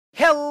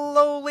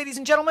Hello, ladies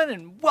and gentlemen,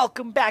 and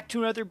welcome back to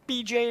another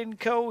BJ &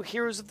 Co.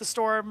 Heroes of the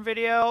Storm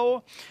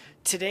video.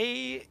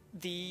 Today,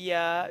 the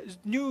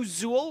new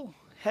Xul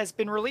has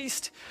been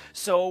released,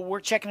 so we're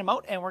checking him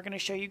out, and we're going to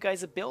show you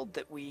guys a build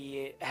that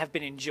we have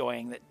been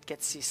enjoying that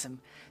gets you some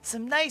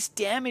nice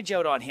damage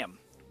out on him,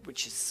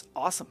 which is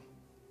awesome.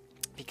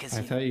 Because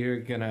I thought you were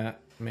going to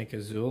make a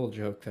Xul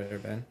joke there,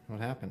 Ben. What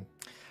happened?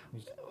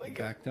 You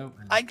backed out.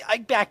 I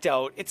backed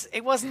out.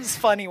 It wasn't as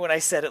funny when I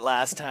said it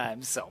last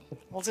time, so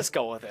we'll just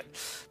go with it.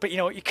 But you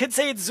know, you could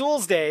say it's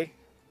Xul's Day,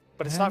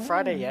 but it's not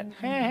Friday yet.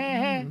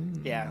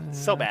 Yeah,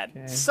 so bad.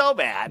 Okay. So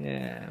bad.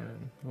 Yeah,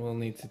 we'll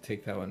need to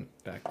take that one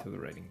back to the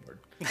writing board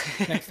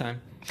next time.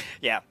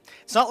 Yeah,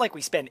 it's not like we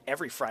spend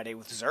every Friday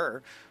with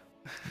Xur.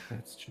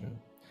 That's true.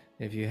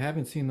 If you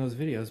haven't seen those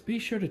videos, be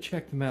sure to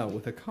check them out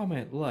with a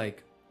comment,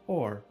 like,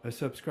 or a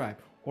subscribe,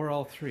 or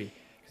all three.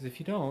 Because if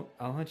you don't,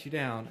 I'll hunt you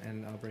down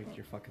and I'll break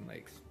your fucking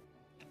legs.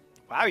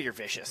 Wow, you're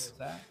vicious.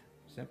 Simple as that.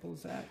 Simple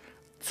as that.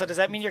 So does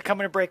that mean you're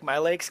coming to break my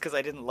legs because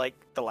I didn't like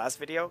the last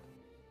video?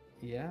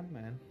 Yeah,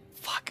 man.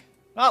 Fuck.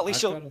 Well, at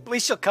least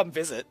you'll come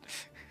visit.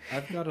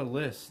 I've got a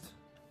list.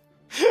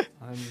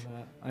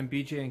 I'm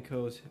BJ &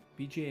 Co's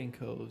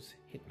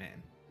hitman.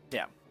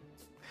 Yeah.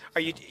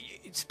 Are you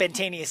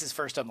Spontaneous is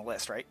first on the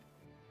list, right?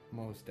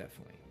 Most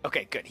definitely.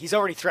 Okay, good. He's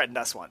already threatened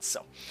us once,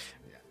 so.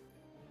 Yeah.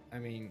 I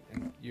mean,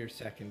 you're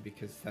second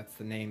because that's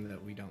the name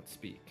that we don't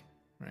speak,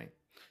 right?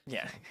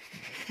 Yeah.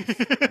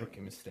 Rookie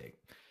mistake.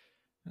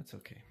 That's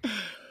okay.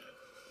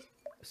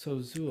 So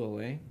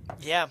Xul, eh?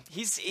 Yeah,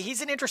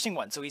 he's an interesting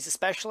one. So he's a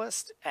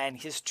specialist,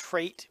 and his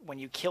trait when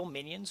you kill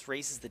minions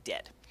raises the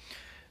dead.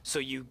 So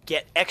you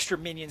get extra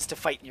minions to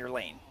fight in your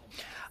lane.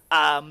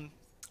 And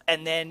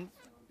then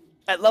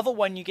at level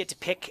 1, you get to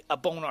pick a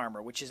bone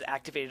armor, which is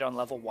activated on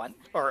level 1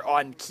 or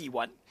on key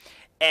 1.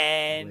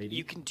 And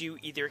you can do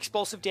either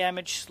explosive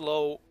damage,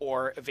 slow,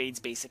 or evades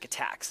basic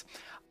attacks.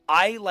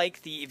 I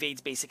like the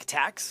evades basic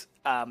attacks.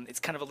 It's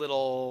kind of a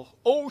little,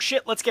 oh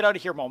shit, let's get out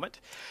of here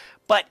moment.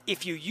 But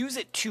if you use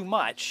it too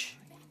much,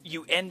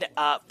 you end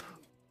up,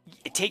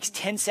 it takes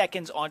 10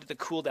 seconds onto the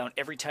cooldown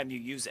every time you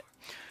use it.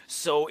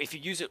 So if you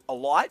use it a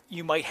lot,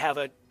 you might have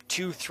a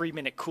 2-3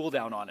 minute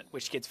cooldown on it,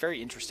 which gets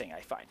very interesting, I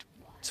find.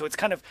 So it's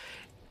kind of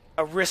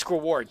a risk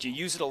reward. Do you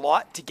use it a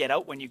lot to get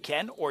out when you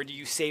can, or do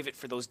you save it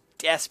for those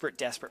desperate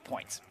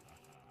points?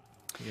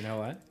 You know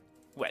what?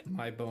 What?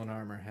 My bone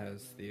armor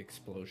has the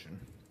explosion.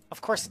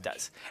 Of course it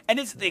does. And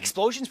the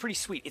explosion's pretty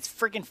sweet. It's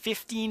friggin'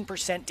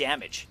 15%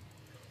 damage.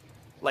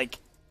 Like,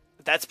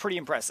 that's pretty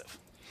impressive.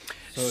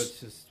 So it's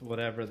just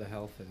whatever the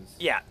health is.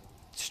 Yeah,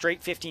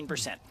 straight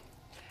 15%.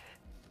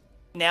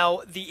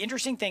 Now, the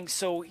interesting thing,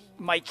 so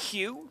my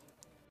Q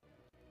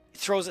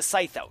throws a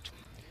scythe out.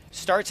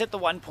 Starts at the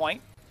 1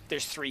 point.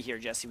 There's 3 here,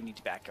 Jesse. We need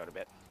to back out a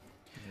bit.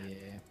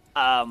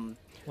 Yeah.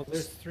 Well,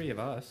 there's 3 of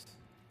us.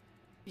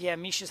 Yeah,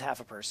 Misha's half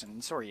a person,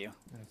 and so are you.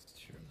 That's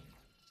true.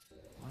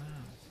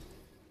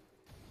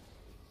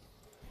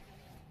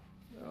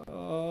 Wow.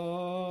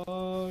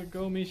 Oh,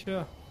 go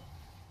Misha.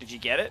 Did you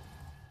get it?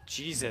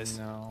 Jesus.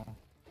 No.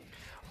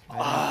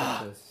 I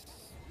didn't get this.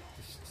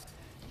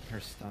 Her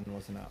stun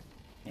wasn't up.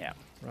 Yeah.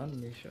 Run,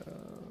 Misha.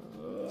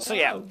 So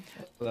yeah.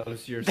 That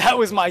was yours. That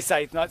was my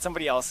scythe, not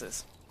somebody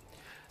else's.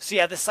 So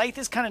yeah, the scythe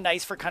is kind of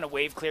nice for kind of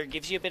wave clear.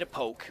 Gives you a bit of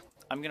poke.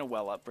 I'm going to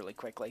well up really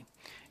quickly.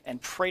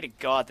 And pray to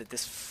God that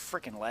this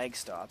freaking lag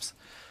stops.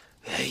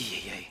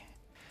 You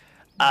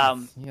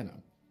know.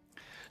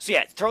 So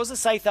yeah, it throws a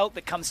scythe out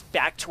that comes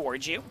back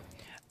towards you.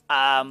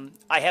 I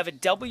have a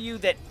W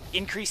that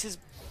increases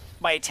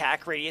my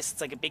attack radius.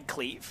 It's like a big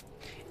cleave.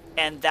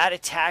 And that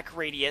attack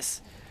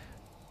radius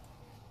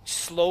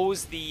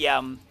slows the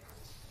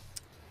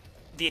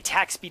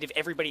attack speed of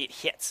everybody it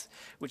hits,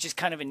 which is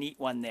kind of a neat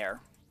one there.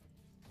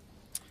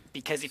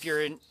 Because if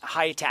you're in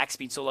high attack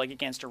speed, so like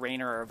against a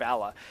Rainer or a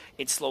Vala,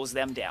 it slows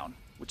them down,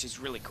 which is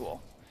really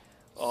cool.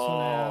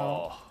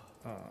 Oh,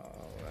 that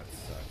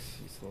sucks.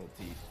 He's a little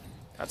deep.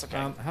 That's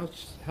okay.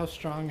 How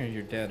strong are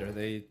your dead? Are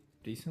they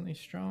decently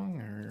strong,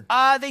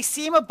 or? They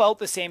seem about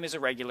the same as a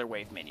regular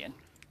wave minion.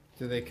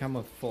 Do they come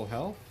with full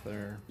health,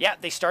 or? Yeah,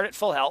 they start at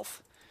full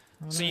health.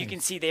 Oh, so nice. you can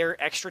see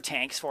they're extra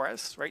tanks for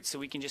us, right? So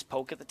we can just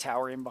poke at the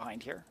tower in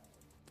behind here.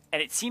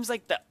 And it seems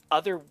like the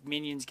other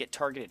minions get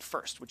targeted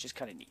first, which is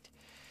kind of neat.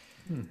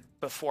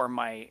 Before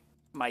my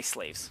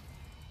slaves.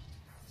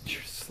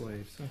 Your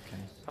slaves,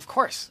 okay. Of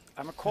course.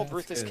 I'm a cold,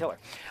 ruthless killer.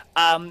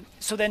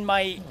 So then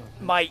my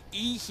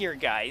E here,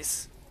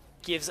 guys,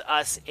 gives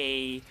us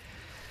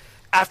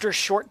after a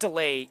short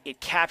delay,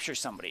 it captures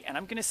somebody. And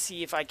I'm going to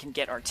see if I can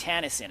get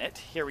Artanis in it.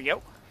 Here we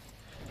go.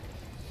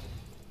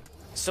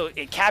 So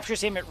it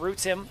captures him, it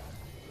roots him.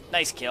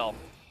 Nice kill.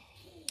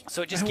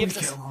 So it just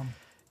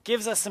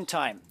gives us some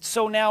time.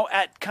 So now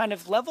at kind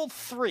of level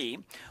 3,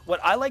 what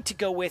I like to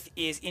go with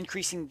is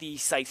increasing the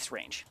scythe's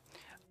range.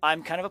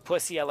 I'm kind of a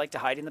pussy. I like to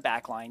hide in the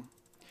back line.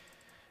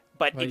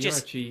 But well, it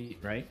just... You are what you eat,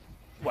 right?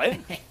 What?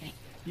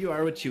 You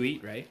are what you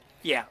eat, right?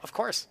 Yeah, of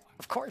course.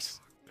 Of course.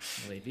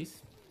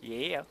 Ladies?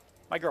 Yeah.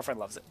 My girlfriend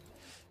loves it.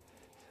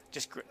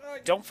 Just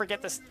don't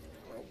forget this.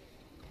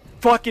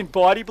 fucking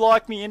body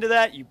block me into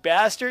that, you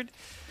bastard.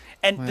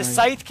 And Well, the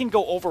scythe can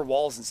go over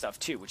walls and stuff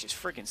too, which is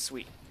freaking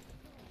sweet.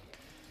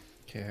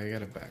 Okay, I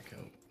gotta back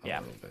out a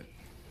little bit.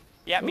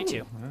 Yeah, me Ooh,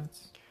 too.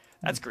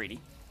 That's greedy.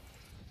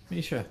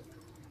 Misha,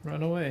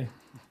 run away.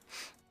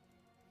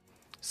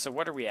 So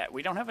what are we at?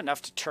 We don't have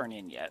enough to turn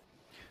in yet.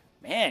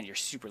 Man, you're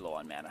super low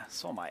on mana.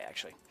 So am I,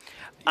 actually.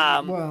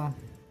 Well,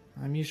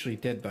 I'm usually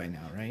dead by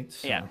now, right?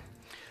 So. Yeah.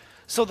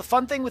 So the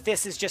fun thing with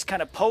this is just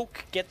kind of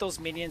poke, get those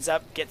minions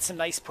up, get some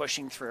nice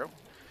pushing through.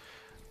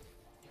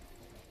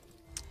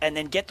 And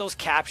then get those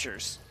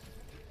captures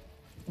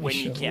when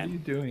Misha, you can. What are you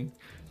doing?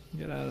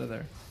 Get out of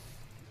there.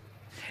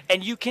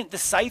 And you can, the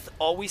scythe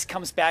always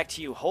comes back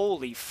to you.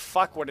 Holy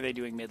fuck, what are they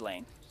doing mid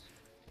lane?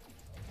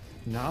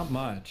 Not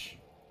much.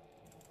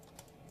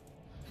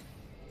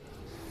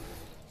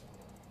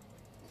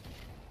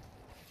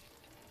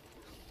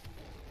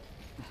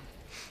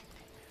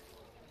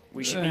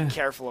 We should be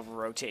careful of a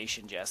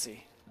rotation,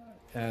 Jesse.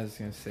 I was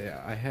gonna say,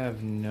 I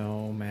have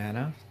no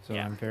mana, so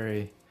I'm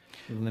very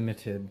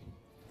limited.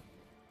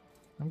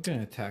 I'm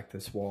gonna attack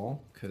this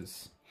wall,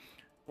 because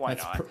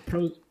that's not?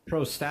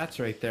 pro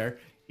stats right there.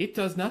 It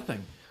does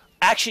nothing.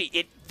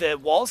 Actually, the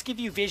walls give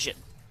you vision,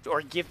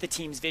 or give the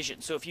teams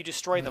vision. So if you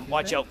destroy them,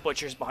 watch out,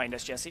 butchers behind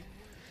us, Jesse.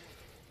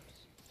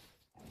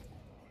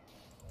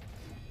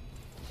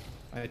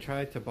 I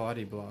tried to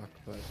body block,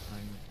 but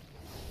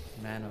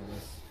I'm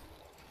manaless.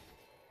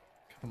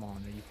 Come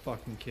on, are you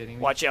fucking kidding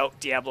me? Watch out,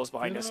 Diablo's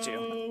behind us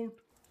too.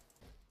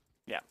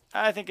 Yeah,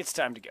 I think it's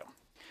time to go.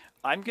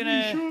 I'm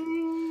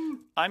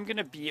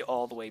gonna be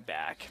all the way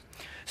back.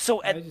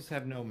 So I just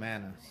have no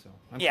mana, so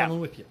I'm Yeah.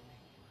 coming with you.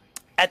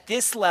 At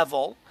this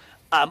level,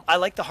 I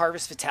like the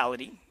Harvest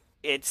Fatality.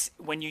 It's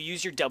when you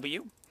use your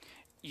W,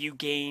 you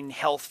gain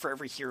health for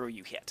every hero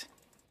you hit.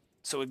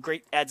 So it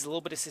adds a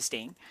little bit of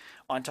sustain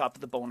on top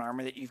of the bone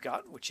armor that you've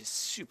got, which is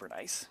super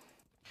nice.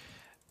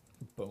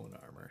 Bone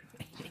armor.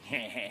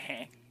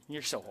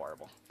 You're so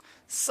horrible.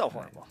 So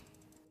horrible.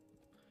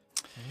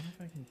 I wonder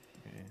if I can...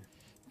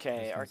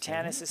 Okay, I was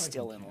gonna Artanis say, is I wonder if I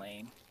still can in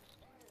lane.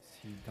 Is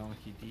he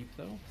donkey deep,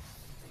 though?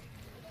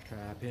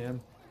 Trap him.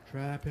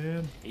 Trap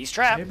him. He's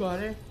trapped. Hey,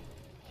 buddy.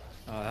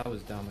 Oh, that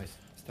was dumb. I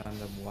stunned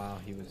him while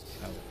he was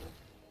out.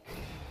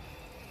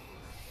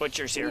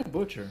 Butcher's here. Ooh,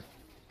 Butcher.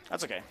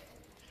 That's okay.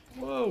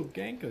 Whoa,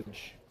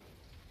 gankage.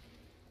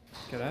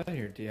 Get out of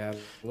here,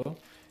 Diablo.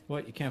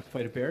 What, you can't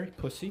fight a bear,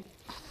 pussy?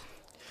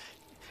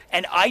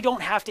 And I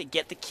don't have to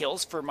get the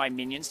kills for my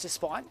minions to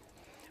spawn,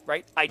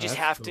 right? I just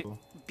That's have cool. to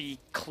be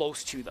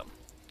close to them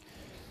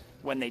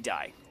when they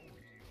die,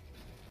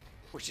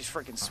 which is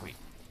freaking sweet.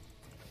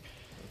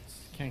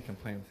 Can't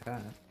complain with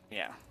that.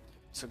 Yeah.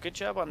 So good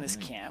job on this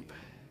camp.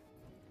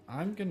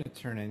 I'm gonna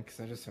turn in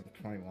because I just have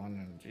 21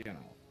 and, you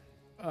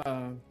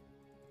know.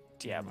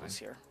 Diablo's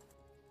here.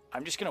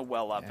 I'm just going to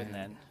well up and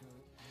then...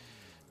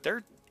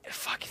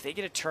 Fuck, if they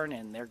get a turn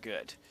in, they're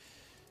good.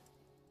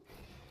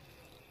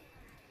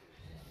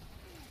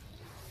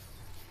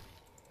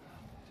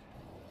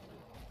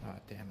 Oh,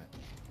 damn it.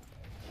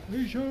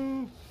 Misha!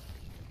 Oh,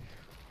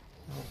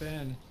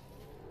 Ben.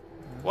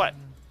 What?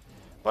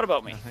 What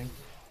about me? Nothing.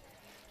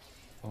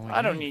 Oh,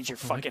 I don't yeah, need your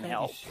like fucking that,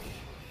 help. you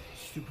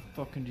stupid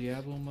fucking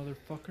Diablo,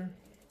 motherfucker.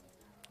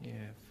 Yeah,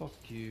 fuck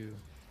you.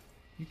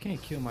 You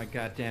can't kill my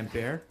goddamn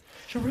bear.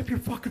 She'll rip your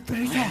fucking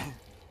face off!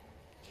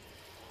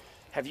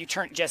 Have you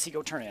turned... Jesse,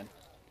 go turn in.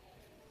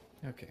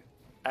 Okay.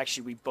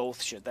 Actually, we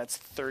both should. That's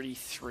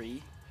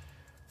 33.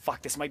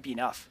 Fuck, this might be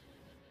enough.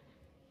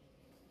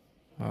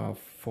 Aren't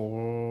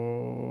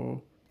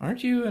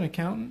you an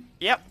accountant?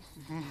 Yep.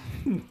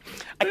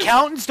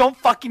 Accountants don't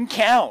fucking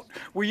count.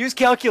 We use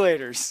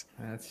calculators.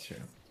 That's true.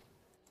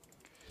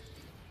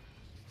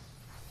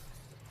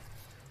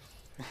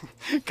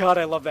 God,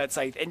 I love that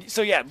scythe. And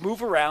so yeah,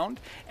 move around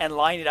and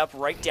line it up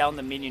right down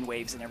the minion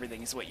waves and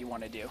everything is what you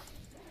want to do.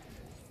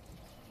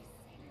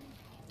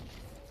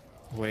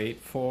 Wait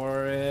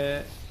for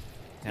it.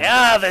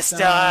 Yeah, the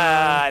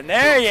stun.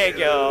 There you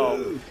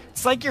go.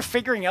 It's like you're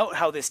figuring out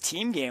how this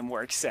team game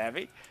works,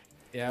 Savvy.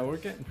 Yeah, we're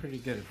getting pretty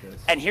good at this.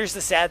 And here's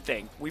the sad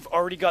thing. We've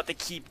already got the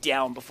keep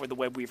down before the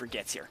Web Weaver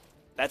gets here.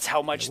 That's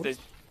how much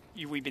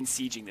we've been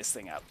sieging this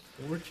thing up.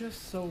 We're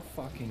just so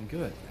fucking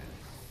good, man.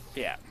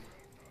 Yeah.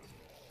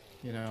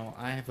 You know,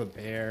 I have a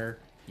bear.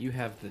 You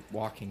have The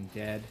Walking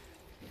Dead.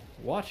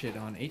 Watch it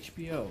on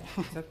HBO.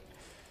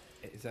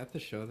 Is that the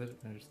show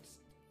that there's...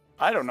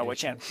 I don't know what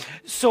channel.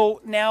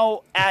 So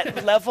now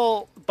at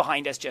level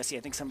behind us, Jesse, I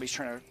think somebody's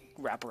trying to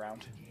wrap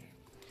around.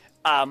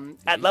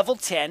 At level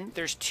 10,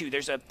 there's two.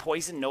 There's a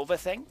Poison Nova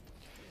thing,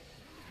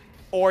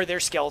 or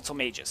there's Skeletal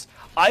Mages.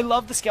 I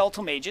love the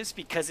Skeletal Mages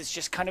because it's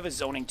just kind of a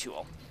zoning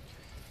tool.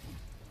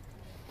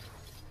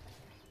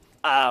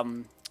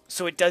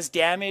 So it does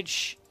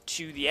damage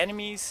to the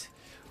enemies.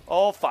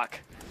 Oh, fuck.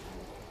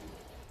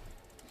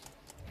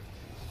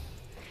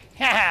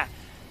 Haha.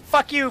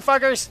 Fuck you,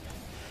 fuckers.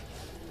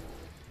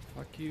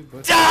 Fuck you,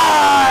 but...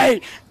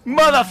 Die!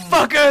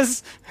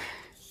 Motherfuckers!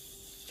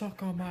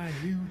 Suck on my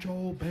huge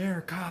old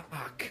bear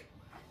cock.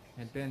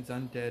 And Ben's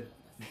undead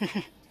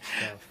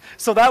stuff.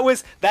 So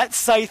that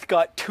scythe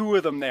got 2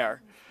 of them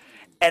there.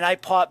 And I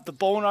popped the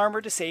bone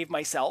armor to save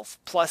myself,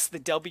 plus the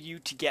W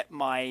to get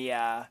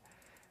my,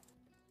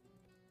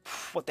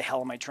 what the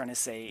hell am I trying to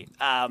say?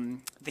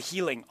 The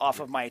healing off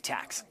of my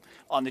attacks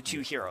on the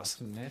 2 heroes.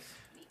 Awesomeness.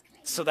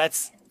 So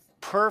that's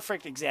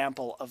perfect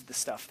example of the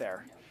stuff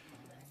there.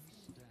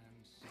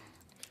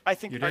 I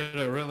think You did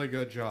a really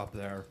good job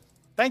there.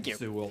 Thank you.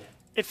 Xul.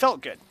 It felt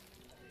good.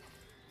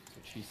 That's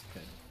what she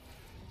said.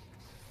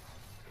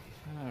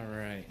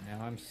 Alright,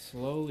 now I'm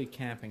slowly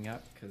camping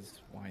up, because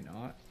why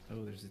not?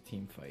 Oh, there's a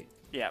team fight.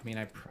 Yeah. I mean,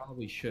 I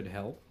probably should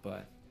help,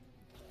 but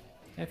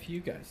F you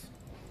guys.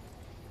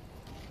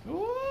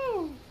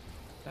 Ooh!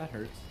 That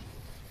hurts.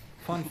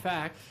 Fun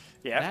fact,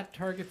 Yeah. that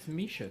targets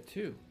Misha,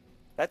 too.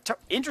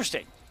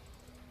 Interesting.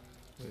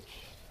 Which,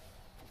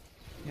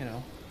 you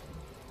know.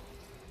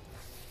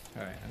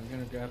 Alright, I'm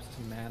gonna grab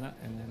some mana,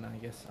 and then I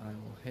guess I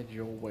will head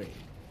your way.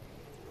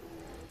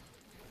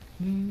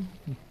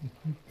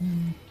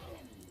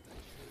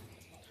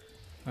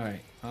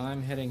 Alright,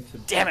 I'm heading to...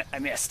 Damn it, I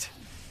missed.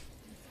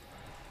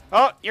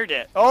 Oh, you're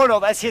dead. Oh no,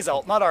 that's his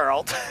ult, not our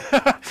ult.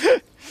 I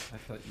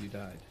thought you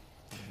died.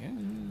 Yeah.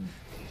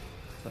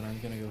 But I'm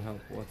gonna go help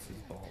what's his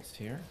balls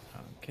here.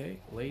 Okay,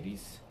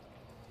 ladies.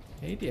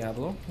 Hey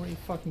Diablo, where are you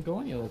fucking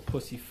going, you little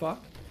pussy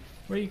fuck?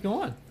 Where are you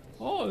going?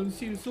 Oh,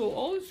 see this little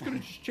ult is gonna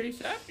just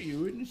chase after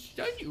you and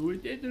stun you,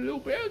 and then the little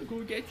bear's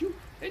gonna get you,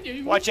 and then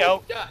you Watch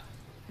out. die.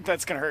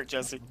 That's gonna hurt,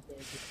 Jesse.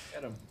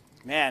 Get him.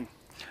 Man.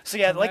 So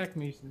yeah, Come back,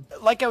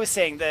 like I was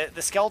saying, the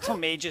skeletal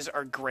mages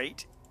are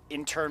great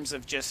in terms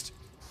of just,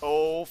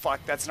 oh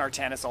fuck, that's an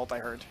Artanis ult I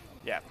heard.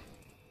 Yeah.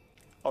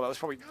 Oh, that was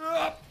probably...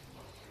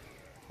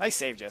 Nice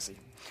save, Jesse.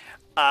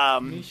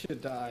 Misha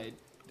died.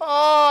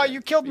 Oh,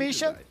 you killed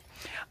Misha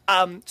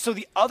Misha? So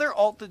the other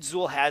ult that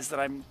Xul has that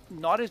I'm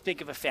not as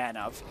big of a fan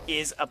of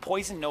is a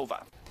Poison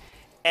Nova.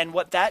 And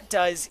what that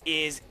does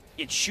is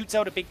it shoots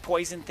out a big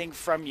poison thing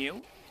from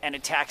you and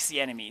attacks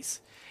the enemies.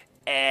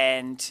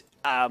 And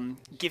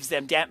gives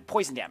them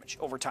poison damage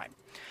over time.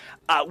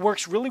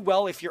 Works really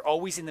well if you're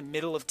always in the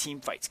middle of team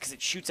fights because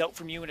it shoots out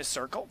from you in a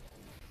circle.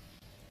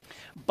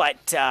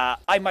 But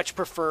I much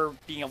prefer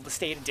being able to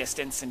stay at a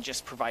distance and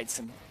just provide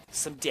some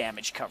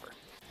damage cover.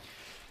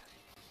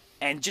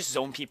 And just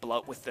zone people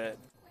out with the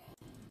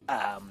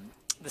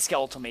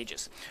skeletal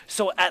mages.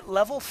 So at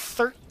level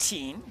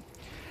 13,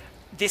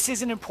 this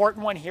is an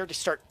important one here to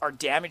start our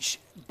damage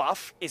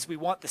buff, is we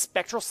want the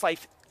Spectral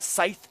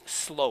Scythe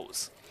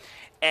slows.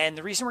 And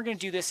the reason we're going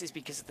to do this is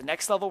because at the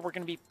next level, we're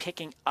going to be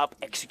picking up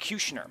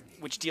Executioner,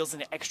 which deals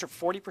an extra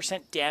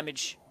 40%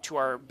 damage to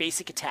our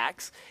basic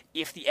attacks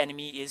if the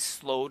enemy is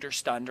slowed or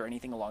stunned or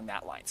anything along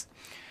that lines.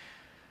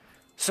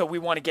 So we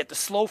want to get the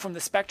slow from the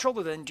Spectral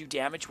to then do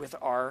damage with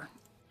our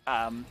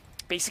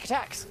basic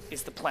attacks,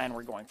 is the plan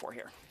we're going for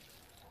here.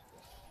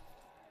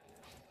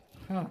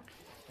 Huh.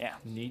 Yeah.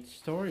 Neat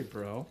story,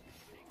 bro.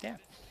 Yeah.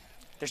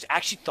 There's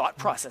actually thought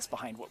process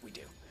behind what we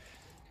do.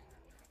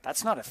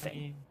 That's not a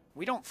thing.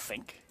 We don't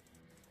think.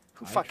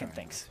 Who fucking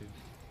thinks?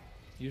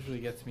 Usually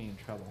gets me in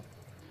trouble.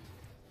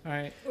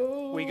 Alright.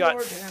 We got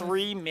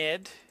 3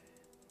 mid.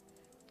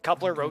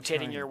 Couple are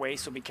rotating your way,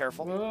 so be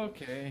careful.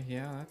 Okay,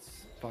 yeah, that's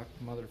fuck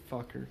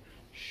motherfucker.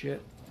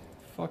 Shit.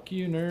 Fuck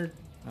you, nerd.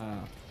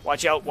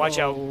 Watch out, watch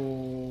out.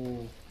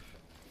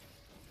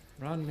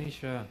 Run,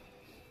 Misha.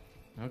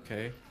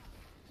 Okay.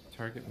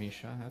 Target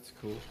Misha, that's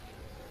cool.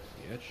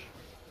 Bitch.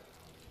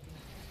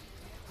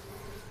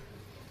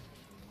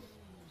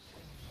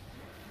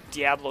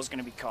 Diablo's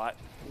gonna be caught.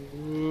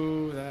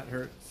 Ooh, that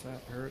hurts.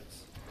 That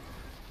hurts.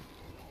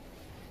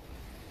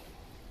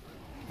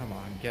 Come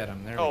on, get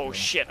him. There we go. Oh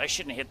shit! I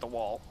shouldn't have hit the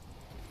wall.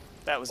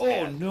 That was Oh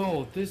bad.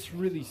 no, this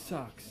really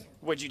sucks.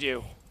 What'd you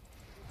do?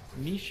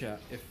 Misha,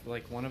 if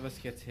like one of us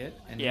gets hit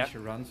and Yeah. Misha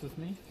runs with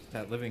me,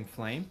 that living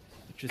flame,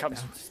 it just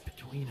bounces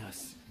between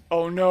us.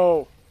 Oh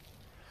no!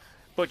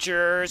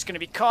 Butcher's gonna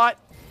be caught.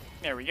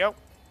 There we go.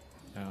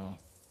 No.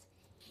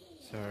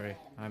 Sorry,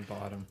 I'm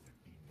bottom.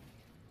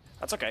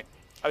 That's okay.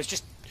 I was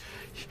just...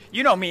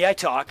 You know me, I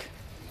talk.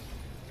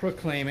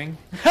 Proclaiming.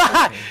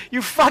 Haha!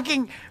 You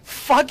fucking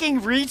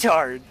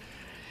retard!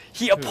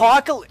 He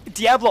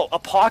Diablo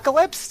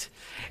apocalypsed,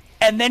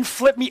 and then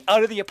flipped me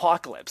out of the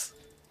apocalypse.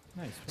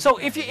 Nice. So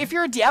if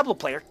you're a Diablo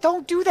player,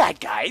 don't do that,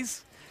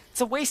 guys.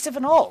 It's a waste of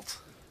an ult.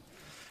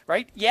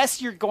 Right?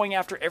 Yes, you're going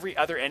after every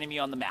other enemy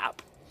on the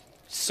map.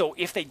 So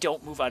if they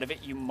don't move out of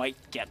it, you might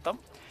get them.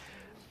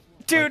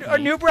 Dude, our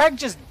Nubrag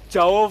just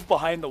dove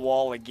behind the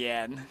wall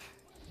again.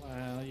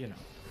 Well, you know.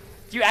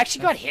 You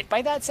actually got hit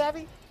by that,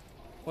 Savvy?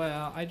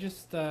 Well, I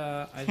just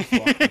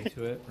walked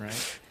into it,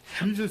 right?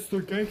 Jesus,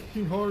 they're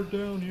ganking hard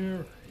down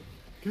here.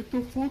 Get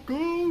the fuck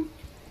out!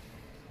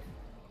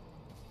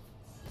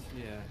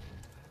 Yeah.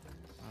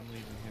 I'm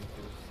leaving him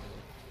to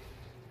himself.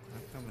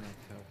 I'm coming up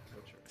to help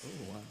Butcher.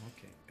 Oh, wow,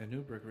 okay. A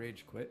Nubrag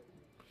rage quit.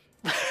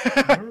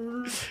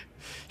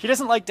 He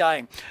doesn't like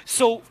dying.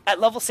 So at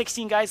level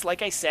 16, guys,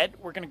 like I said,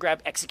 we're going to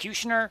grab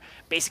Executioner.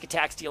 Basic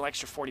attacks deal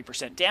extra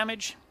 40%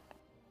 damage.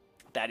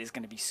 That is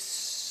going to be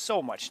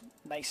so much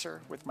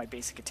nicer with my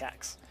basic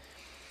attacks.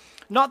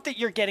 Not that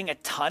you're getting a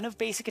ton of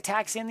basic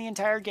attacks in the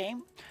entire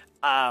game,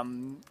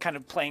 kind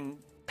of playing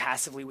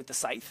passively with the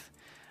scythe,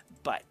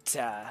 but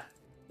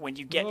when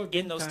you get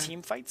in those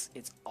team fights,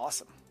 it's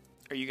awesome.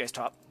 Are you guys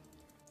top?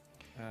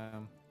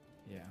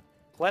 Yeah.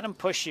 Let them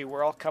push you.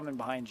 We're all coming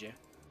behind you.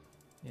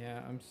 Yeah,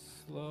 I'm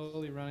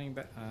slowly running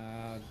back.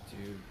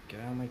 Dude,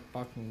 get out of my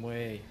fucking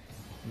way.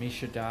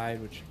 Misha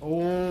died, which...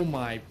 Oh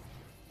my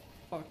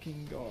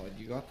fucking god.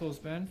 You got those,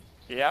 Ben?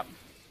 Yep.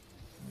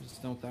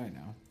 Just don't die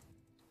now.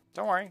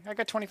 Don't worry. I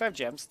got 25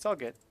 gems. It's all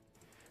good.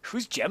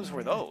 Whose gems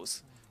were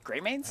those?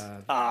 Greymane's?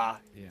 Yeah.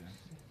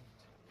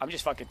 I'm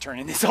just fucking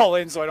turning this all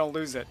in so I don't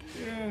lose it.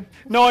 Yeah.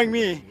 Knowing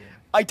me,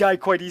 I die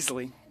quite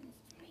easily.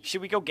 Should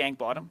we go gank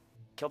bottom?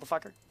 Kill the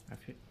fucker? I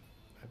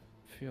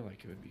feel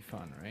like it would be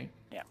fun, right?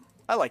 Yeah.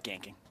 I like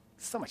ganking.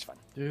 It's so much fun.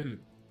 Dude,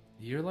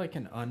 you're like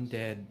an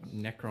undead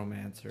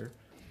necromancer.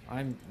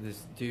 I'm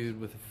this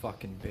dude with a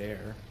fucking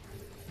bear.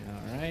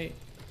 Alright.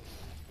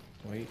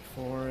 Wait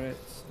for it.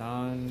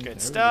 Stun.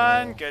 Good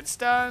stun. Good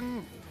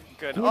stun.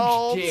 Good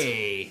ult. I'm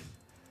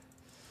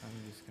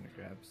just gonna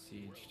grab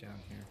siege down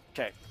here.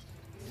 Okay.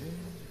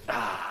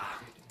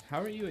 How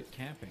are you at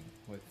camping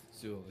with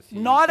Xul?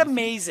 Not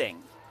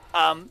amazing.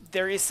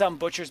 There is some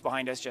butchers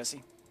behind us,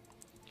 Jesse.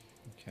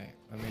 Okay,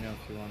 let me know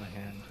if you want a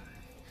hand.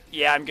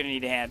 Yeah, I'm gonna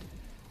need a hand.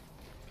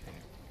 Okay.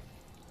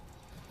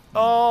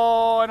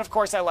 Oh, and of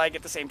course I lag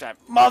at the same time.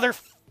 Mother...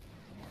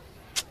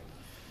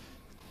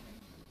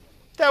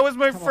 That was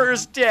my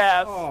first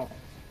death. Oh,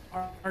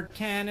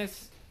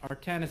 Artanis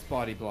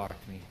body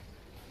blocked me.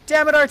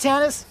 Damn it,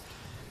 Artanis.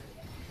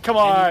 Come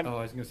on. Oh,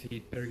 I was gonna say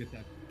you better get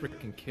that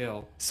freaking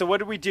kill. So what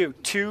did we do?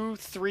 2,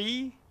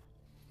 3?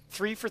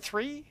 3 for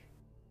 3?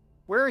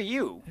 Where are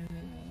you?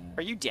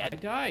 Are you dead? I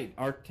died.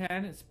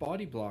 Artanis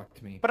body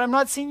blocked me. But I'm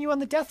not seeing you on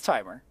the death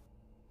timer.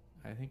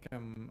 I think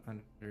I'm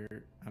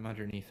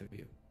underneath of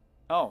you.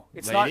 Oh,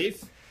 it's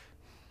Ladies?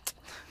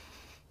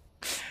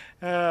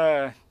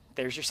 not.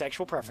 There's your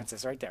sexual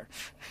preferences right there.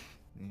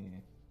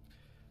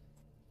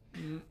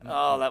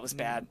 Oh, that was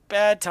bad.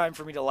 Bad time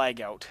for me to lag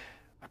out.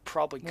 I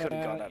probably could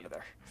have gone out of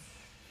there.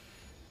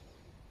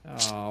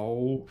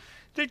 Oh.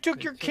 They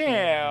took your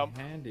camp.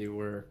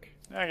 Handiwork.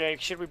 Okay,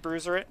 should we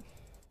bruiser it?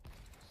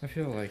 I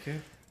feel like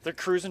it. They're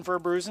cruising for a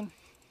bruising.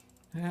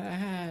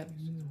 God,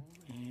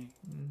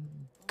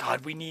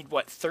 we need,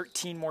 what,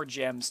 13 more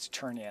gems to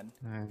turn in.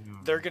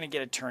 They're going to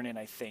get a turn in,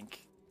 I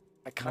think.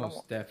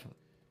 Most definitely.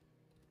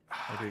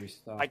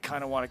 I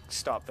kind of want to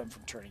stop them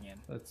from turning in.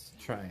 Let's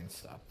try and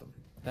stop them.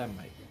 That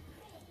might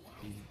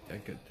be a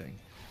good thing.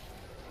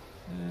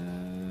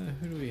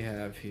 Who do we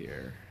have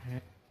here?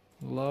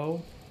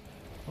 Low?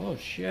 Oh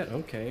shit,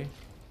 okay.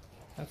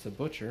 That's a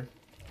butcher.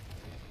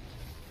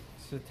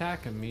 Just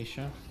attack him,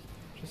 Misha.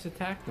 Just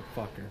attack the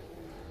fucker.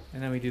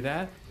 And then we do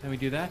that, and we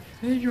do that,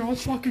 and then you're all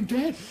fucking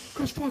dead!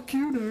 Cause fuck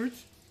you,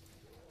 nerds!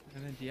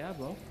 And then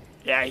Diablo.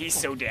 Yeah, he's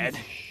so dead.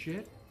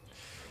 Shit.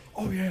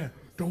 Oh yeah.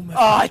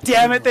 Oh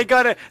damn it! They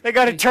gotta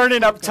turn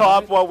in up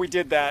top while we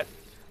did that.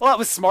 Well, that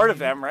was smart of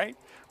them, right?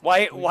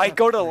 Why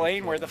go to the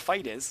lane where the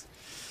fight is?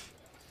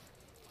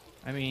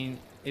 I mean,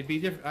 it'd be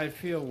different. I'd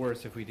feel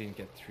worse if we didn't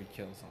get 3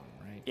 kills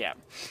on him, right? Yeah.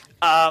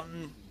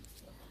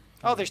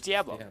 Oh, there's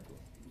Diablo.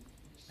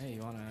 Hey,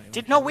 you wanna?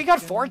 No, we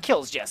got 4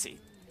 kills, Jesse.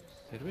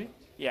 Did we?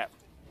 Yeah.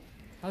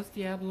 How's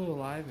Diablo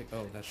alive?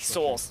 Oh, that's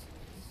souls.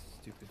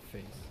 Stupid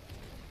face.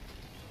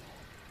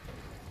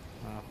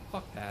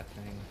 Fuck that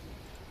thing.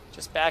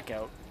 Just back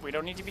out. We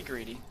don't need to be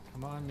greedy.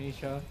 Come on,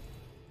 Misha.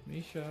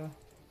 Misha,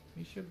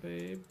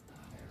 babe.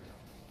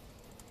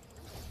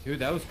 Dude,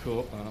 that was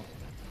cool. Oh,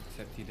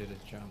 except he did his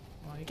jump.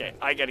 Oh, okay,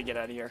 I gotta get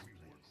out of here.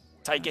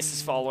 Tychus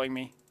is following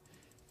me.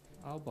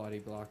 I'll body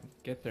block.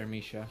 Get there,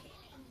 Misha.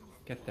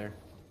 Get there.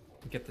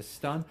 Get the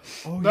stun.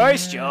 Oh,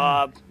 nice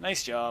job.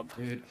 Nice job.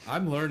 Dude,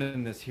 I'm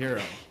learning this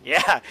hero.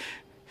 Yeah.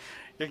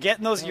 You're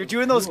getting those. You're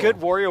doing those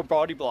good Wario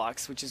body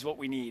blocks, which is what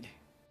we need.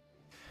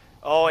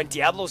 Oh, and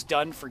Diablo's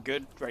done for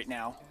good right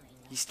now.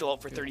 He's still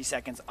out for 30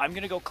 seconds. I'm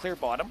going to go clear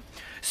bottom.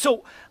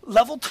 So,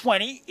 level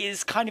 20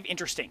 is kind of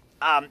interesting.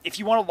 If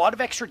you want a lot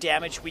of extra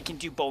damage, we can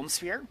do Bone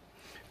Sphere,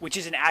 which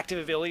is an active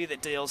ability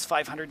that deals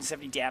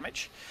 570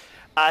 damage.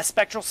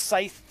 Spectral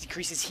Scythe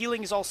decreases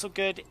healing is also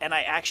good, and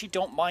I actually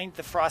don't mind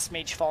the Frost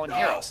Mage Fallen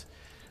Heroes.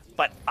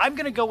 But I'm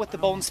going to go with the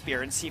Bone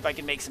Spear and see if I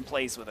can make some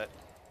plays with it.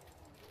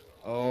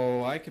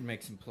 Oh, I can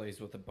make some plays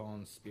with the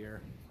Bone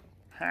Spear.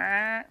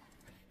 Huh?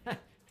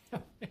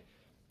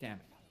 Damn it.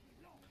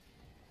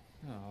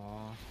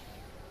 Aww.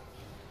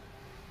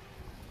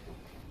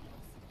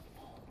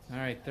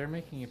 Alright, they're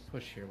making a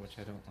push here, which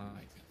I don't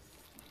like.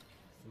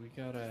 We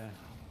gotta...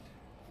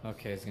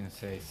 Okay, I was gonna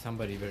say,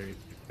 somebody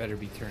better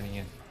be turning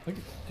in. Look,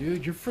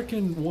 dude, you're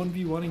freaking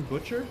 1v1ing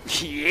Butcher?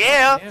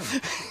 Yeah!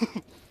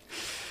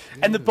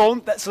 And the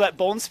bone... So that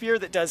Bone Spear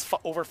that does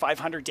over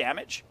 500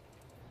 damage,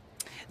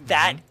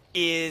 that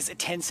is a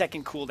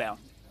 10-second cooldown.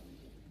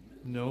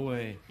 No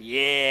way.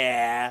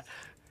 Yeah!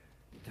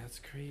 That's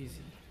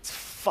crazy. It's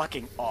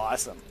fucking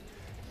awesome.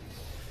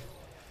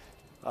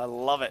 I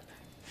love it.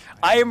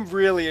 I am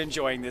really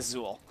enjoying this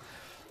Xul.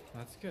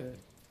 That's good.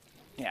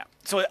 Yeah.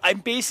 So I'm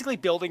basically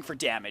building for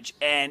damage,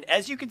 and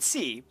as you can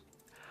see,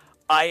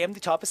 I am the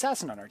top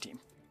assassin on our team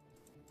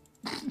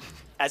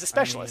as a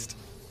specialist.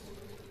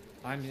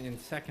 I'm in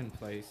second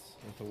place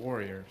with the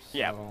warriors. So,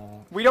 Yeah.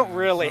 We don't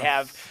really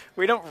have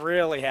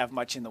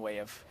much in the way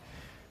of.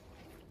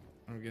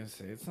 I'm gonna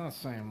say it's not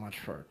saying much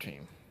for our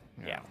team.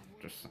 Yeah.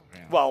 Just.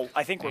 Well,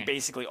 I think we're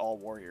basically all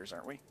warriors,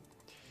 aren't we?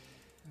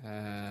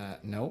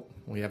 Nope.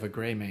 We have a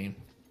gray main.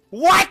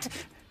 What?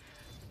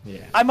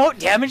 Yeah. I'm out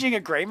damaging a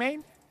gray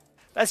main?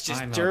 That's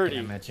just dirty.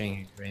 I'm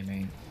damaging a gray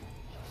main.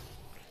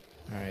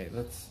 All right,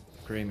 let's.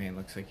 Gray main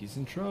looks like he's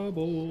in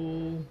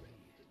trouble.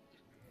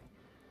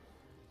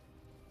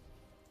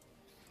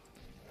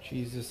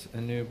 Jesus, a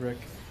new brick.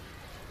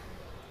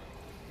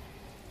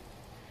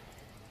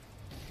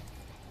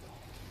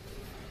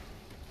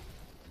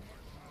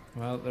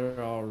 Well,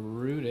 they're all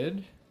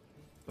rooted,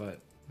 but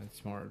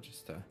it's more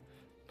just a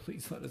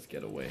please let us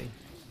get away.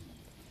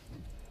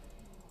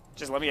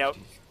 Just let me out.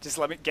 Just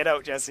let me get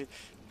out, Jesse.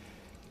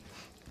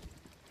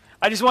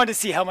 I just wanted to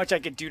see how much I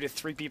could do to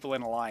 3 people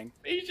in a line.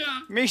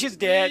 Misha! Misha's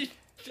dead.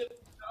 Misha.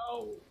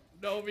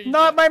 No, Misha.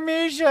 Not my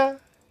Misha.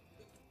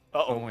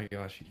 Uh-oh. Oh my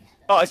gosh.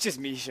 Oh, it's just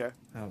Misha.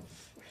 Oh.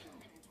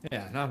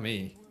 Yeah, not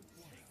me.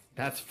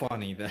 That's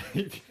funny. That.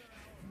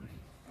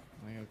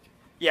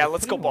 Yeah,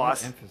 let's go,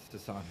 boss.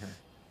 Emphasis on her.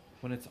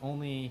 When it's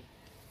only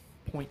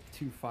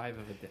 0.25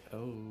 of a day.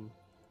 Oh.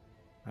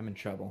 I'm in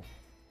trouble.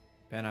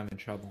 Ben, I'm in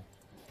trouble.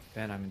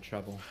 Ben, I'm in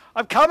trouble.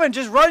 I'm coming.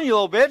 Just run, you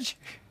little bitch.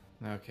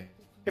 Okay.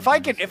 If I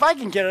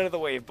can get out of the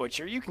way of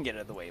Butcher, you can get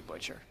out of the way of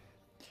Butcher.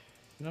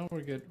 No,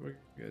 we're good. We're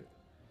good.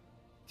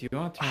 Do you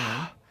want to turn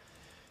in?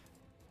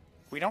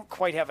 We don't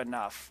quite have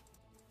enough.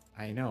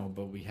 I know,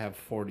 but we have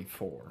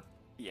 44.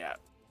 Yeah,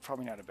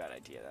 probably not a bad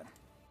idea then.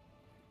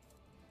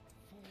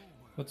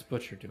 What's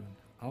Butcher doing?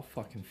 I'll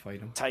fucking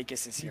fight him.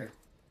 Tychus is here.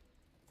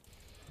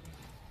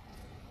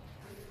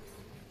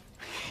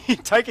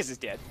 Tychus is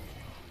dead.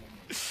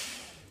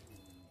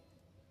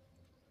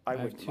 I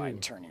wouldn't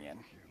mind turning in.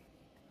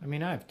 I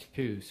mean, I have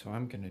 2, so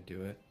I'm gonna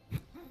do it.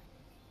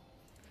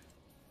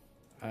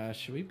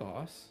 Should we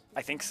boss?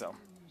 I think so.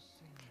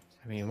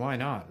 I mean, why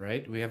not,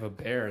 right? We have a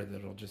bear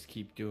that'll just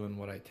keep doing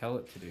what I tell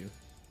it to do.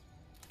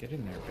 Get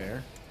in there,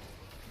 bear.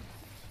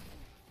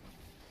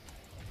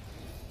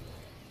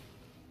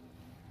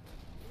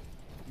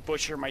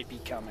 Butcher might be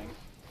coming.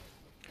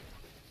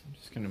 I'm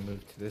just gonna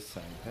move to this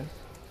side then.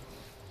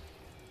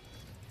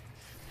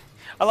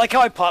 I like how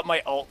I pop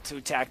my ult to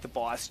attack the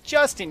boss,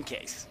 just in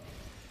case.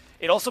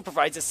 It also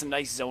provides us some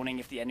nice zoning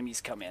if the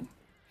enemies come in.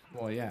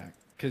 Well, yeah,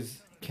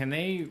 because can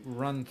they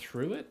run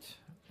through it?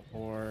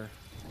 Or...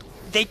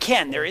 They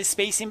can. There is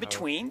space in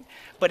between,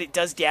 but it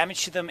does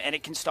damage to them, and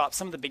it can stop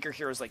some of the bigger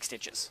heroes like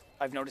Stitches.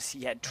 I've noticed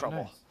he had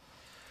trouble. Nice.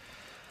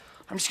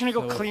 I'm just going to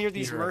go So clear if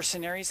these you're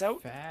mercenaries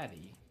out.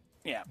 Fatty.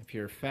 Yeah. If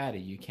you're fatty,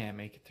 you can't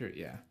make it through.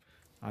 Yeah.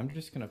 I'm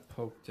just going to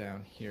poke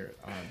down here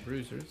on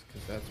bruisers,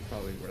 because that's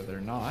probably where they're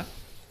not.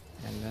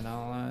 And then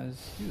I'll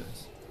do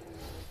this.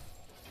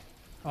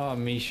 Oh,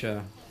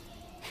 Misha.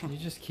 You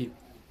just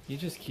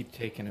keep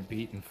taking a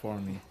beating for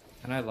me.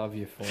 And I love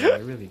you for it. I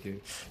really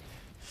do.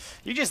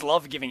 You just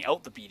love giving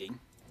out the beating.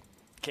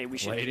 Okay, we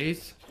should...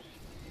 Ladies.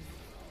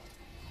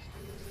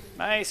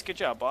 Nice. Good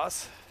job,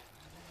 boss.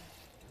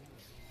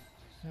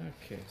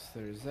 Okay, so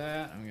there's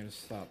that. I'm going to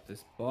stop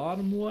this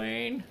bottom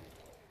lane.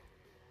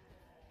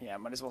 Yeah,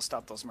 might as well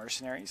stop those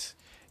mercenaries.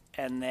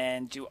 And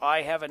then, do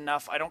I have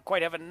enough? I don't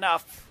quite have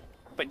enough.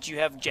 But do you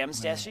have gems,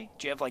 Dashi?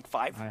 Do you have like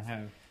 5?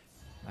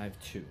 I have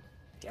 2.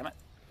 Damn it.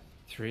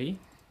 3?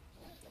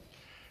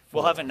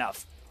 We'll have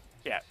enough.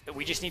 Yeah,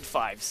 we just need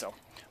 5, so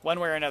one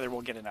way or another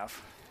we'll get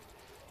enough.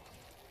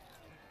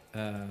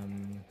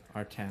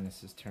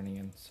 Artanis is turning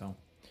in, so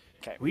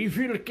okay. We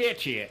will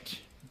get it.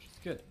 Which is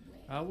good.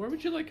 Where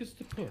would you like us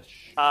to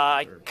push?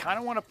 I kind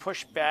of want to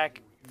push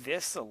back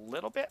this a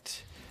little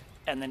bit,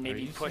 and then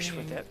maybe push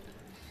with it.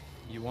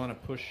 You want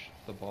to push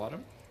the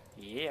bottom?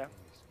 Yeah.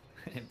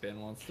 Ben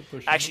wants to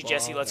push. Actually,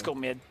 Jesse, let's go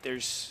mid.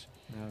 There's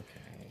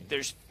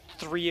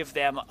 3 of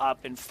them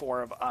up and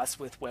 4 of us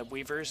with web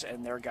weavers,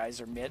 and their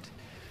guys are mid.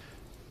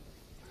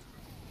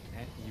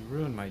 You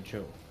ruined my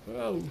joke.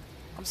 Oh.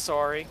 I'm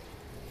sorry.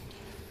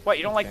 What,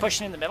 you don't like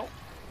pushing in the middle?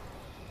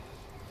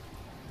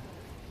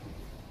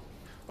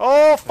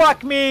 Oh,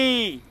 fuck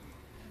me!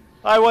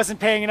 I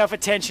wasn't paying enough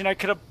attention. I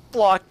could have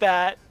blocked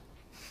that.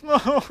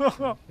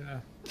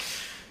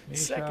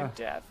 Second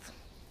death.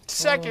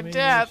 Second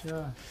death.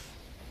 Misha.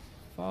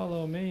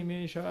 Follow me,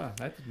 Misha.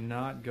 That did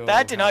not go.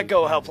 That did not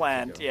go how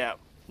planned. Yeah,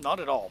 not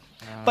at all.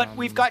 But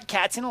we've got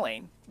cats in a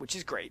lane, which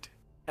is great.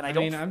 And I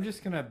mean, I'm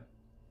just gonna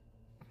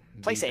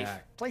play safe.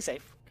 Play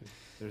safe.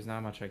 There's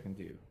not much I can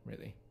do,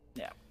 really.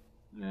 Yeah.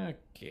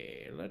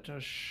 Okay, let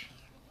us.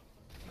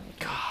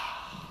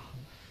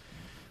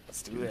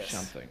 Let's do this.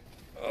 Something.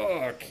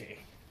 Okay.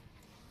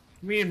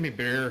 Me and me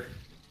bear.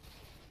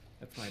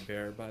 That's my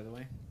bear, by the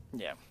way.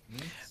 Yeah.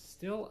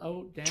 Still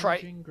out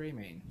damaging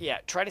Greymane. Yeah,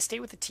 try to stay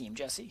with the team,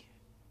 Jesse.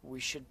 We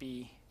should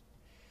be...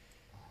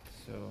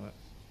 So,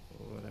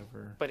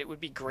 whatever. But it would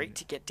be great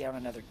to get down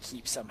another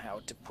keep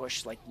somehow to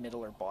push like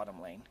middle or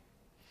bottom lane.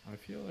 I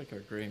feel like our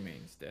gray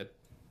main's dead.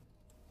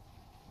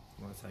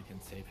 Unless I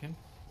can save him.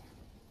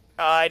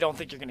 I don't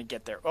think you're gonna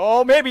get there.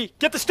 Oh, maybe!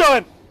 Get the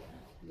stun!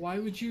 Why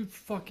would you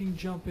fucking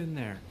jump in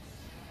there?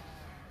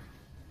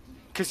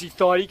 Because he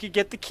thought he could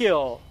get the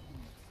kill.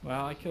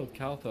 Well, I killed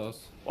Kalthos.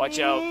 Watch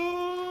out.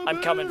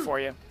 I'm coming for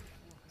you.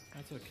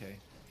 That's okay.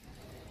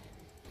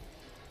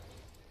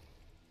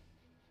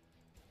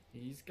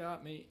 He's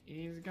got me.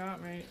 He's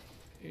got me.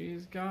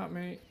 He's got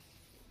me.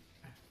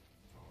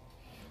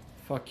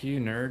 Fuck you,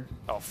 nerd.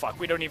 Oh, fuck.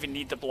 We don't even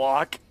need the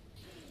block.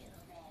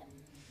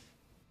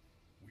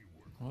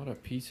 What a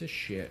piece of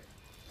shit.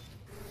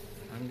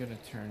 I'm gonna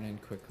turn in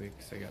quickly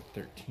because I got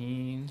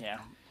 13. Yeah.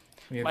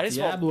 We have Might as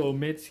well Diablo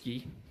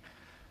Mitski.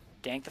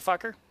 gank the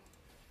fucker.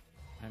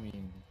 I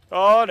mean...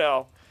 Oh,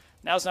 no.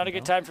 Now's not a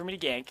good time for me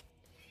to gank.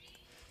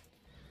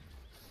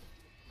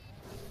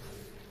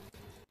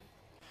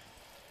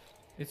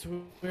 It's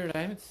weird. I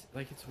haven't...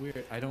 Like, it's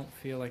weird. I don't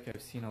feel like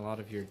I've seen a lot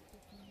of your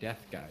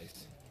death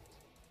guys.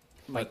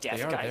 My But death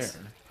they are guys.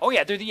 there. Oh,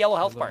 yeah. They're the yellow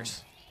health Although-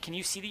 bars. Can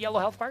you see the yellow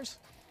health bars?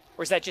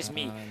 Or is that just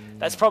me?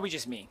 That's No. probably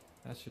just me.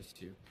 That's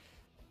just you.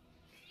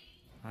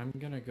 I'm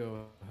gonna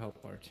go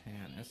help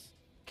Artanis.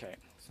 Okay.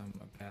 Because I'm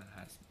a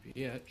badass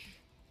bitch.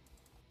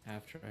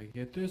 After I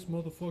get this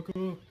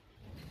motherfucker.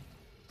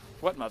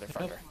 What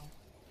motherfucker?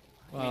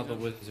 Well, the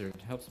wizard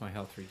helps my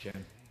health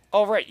regen.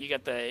 Oh, right. You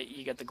got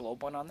the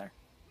globe one on there?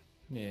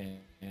 Yeah.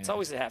 It's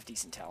always a half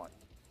decent talent.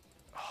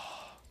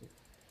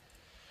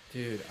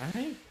 Dude, I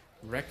think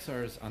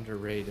Rexar is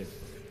underrated.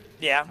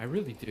 Yeah. I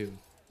really do.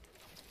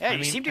 Yeah, I you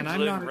mean, seem to and be I'm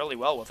doing not- really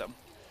well with him.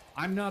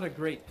 I'm not a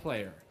great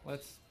player.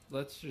 Let's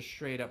just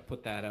straight up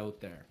put that out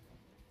there.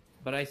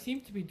 But I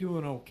seem to be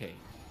doing okay.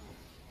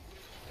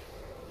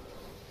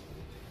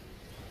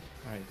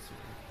 Alright, so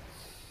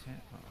oh,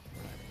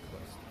 we're not even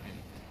close to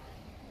anything.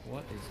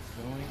 What is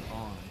going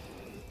on?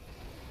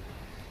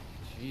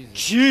 Jesus.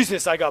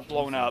 Jesus, I got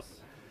blown up.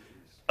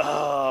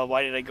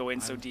 Why did I go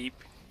in so deep?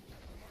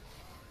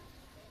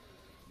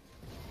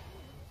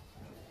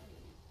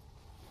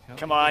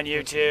 Come on,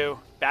 you two.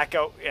 Back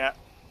out. Yeah.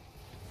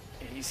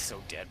 He's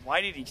so dead.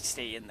 Why did he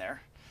stay in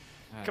there?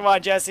 Come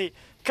on, Jesse.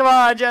 Come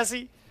on,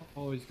 Jesse.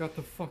 Oh, he's got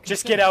the fucking...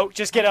 Just get out.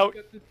 Just get out.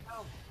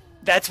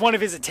 That's one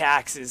of his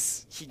attacks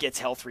is he gets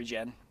health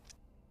regen.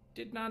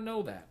 Did not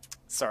know that.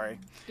 Sorry.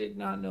 Did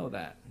not know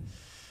that.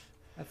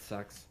 That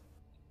sucks.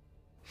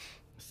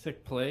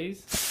 Sick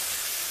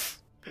plays?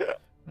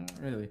 Not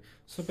really.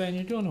 So, Ben,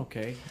 you're doing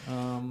okay.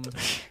 Am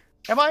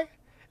I?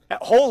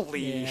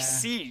 Holy Yeah.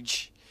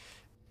 siege.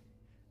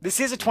 This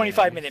is a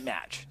 25-minute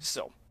match,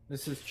 so.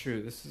 This is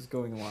true. This is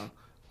going along.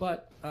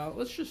 But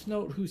let's just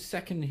note who's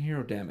second in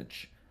hero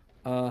damage.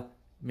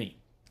 Me.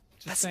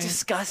 Just That's saying.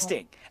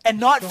 disgusting. And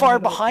not throwing far it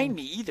out behind there.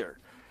 me either.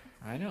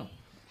 I know.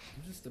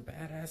 I'm just a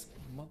badass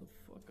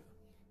motherfucker.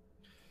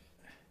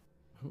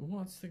 Who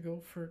wants to go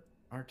for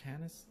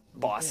Artanis?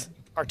 Boss.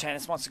 Yeah.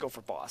 Artanis wants to go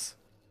for boss.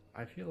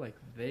 I feel like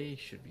they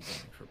should be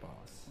going for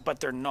boss.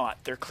 But they're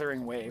not. They're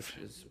clearing wave.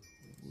 Which is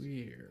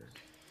weird.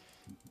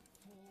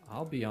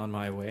 I'll be on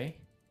my way.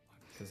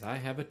 Because I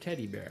have a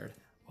teddy bear.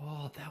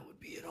 Oh, that would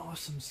be an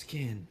awesome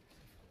skin.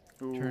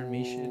 Turn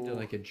Misha into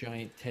like a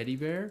giant teddy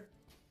bear.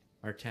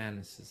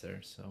 Artanis is there,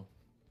 so...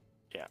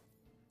 Yeah.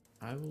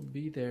 I will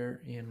be there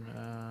in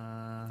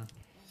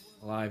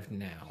live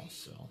now,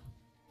 so...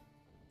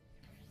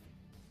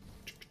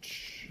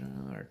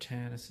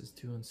 Artanis is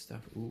doing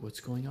stuff. Ooh, what's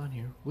going on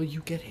here? Will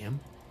you get him?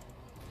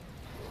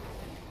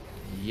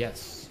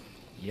 Yes.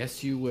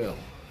 Yes, you will.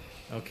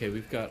 Okay,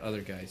 we've got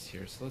other guys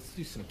here, so let's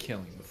do some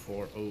killing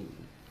before... Oh,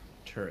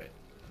 turret.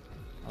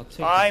 I'll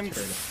take I'm this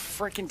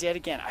turret. freaking dead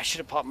again. I should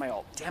have popped my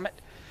ult. Damn it.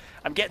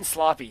 I'm getting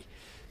sloppy.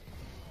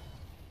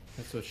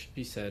 That's what should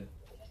be said.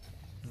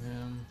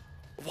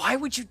 Why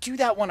would you do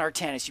that one,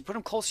 Artanis? You put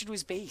him closer to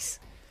his base.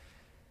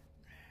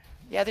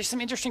 Yeah, there's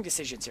some interesting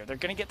decisions here. They're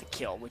going to get the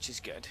kill, which is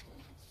good.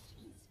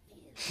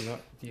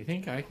 Do you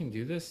think I can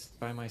do this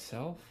by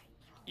myself?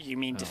 You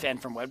mean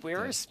defend from web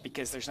wearers?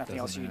 Because there's nothing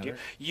else Doesn't you can do.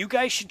 matter. You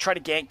guys should try to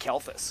gank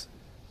Kelthus.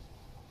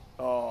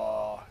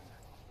 Oh.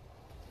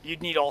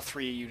 You'd need all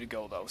three of you to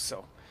go, though,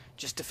 so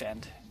just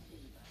defend.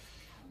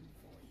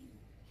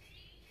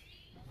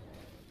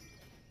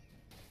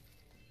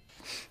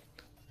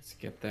 Let's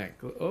get that.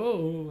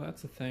 Oh,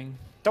 that's a thing.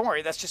 Don't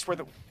worry, that's just where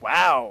the...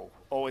 Wow.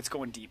 Oh, it's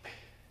going deep.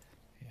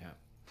 Yeah.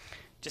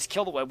 Just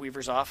kill the web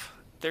weavers off.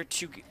 They're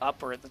two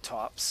up or at the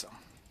top, so...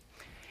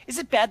 Is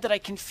it bad that I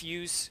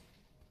confuse...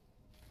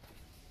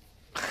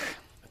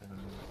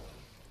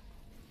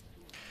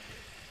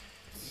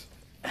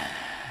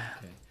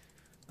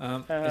 Is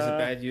it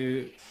bad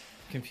you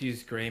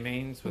confuse gray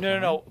mains with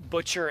No.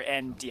 Butcher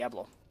and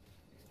Diablo.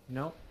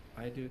 No,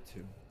 I do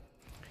too.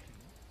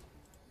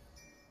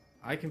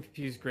 I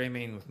confuse gray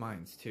main with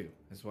mines too,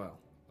 as well.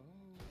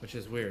 Which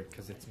is weird,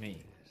 because it's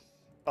me.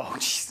 Oh,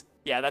 jeez.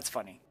 Yeah, that's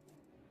funny.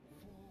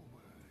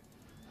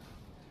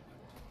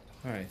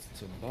 Alright,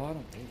 so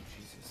bottom... Oh,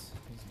 Jesus.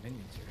 These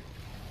minions are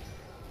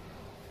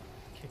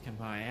kicking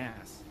my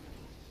ass.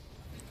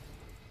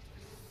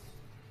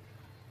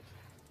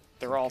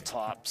 They're all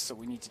tops, so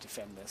we need to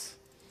defend this.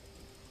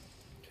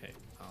 Okay,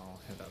 I'll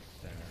head up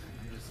there.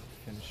 I'm just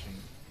finishing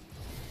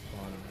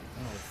bottom.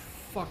 Oh,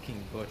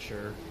 fucking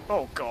butcher.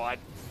 Oh god.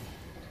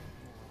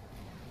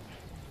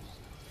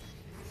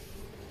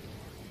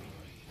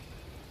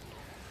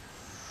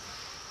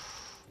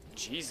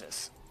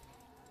 Jesus.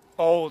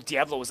 Oh,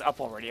 Diablo was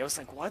up already. I was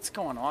like, what's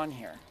going on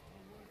here?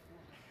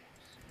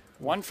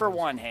 1 for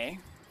 1, hey?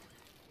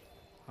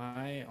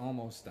 I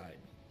almost died,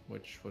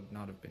 which would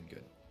not have been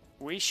good.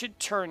 We should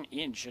turn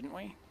in, shouldn't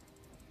we?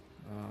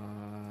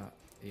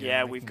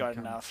 Yeah, we've got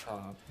enough.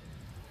 Top.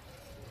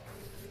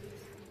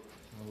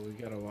 Oh, we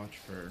gotta watch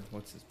for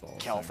what's his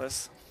balls.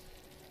 Kalthus.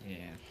 Yeah.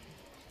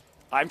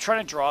 I'm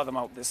trying to draw them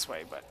out this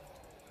way, but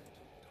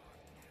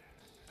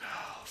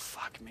oh,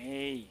 fuck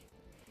me.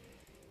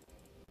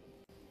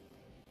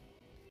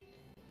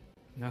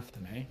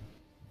 Nothing, eh?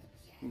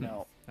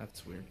 No.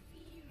 That's weird.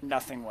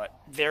 Nothing what?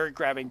 They're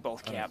grabbing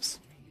both camps.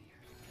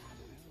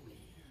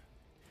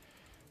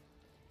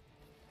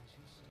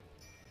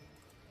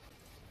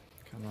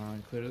 Come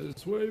on, clear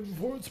this way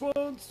before it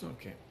spawns.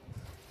 Okay.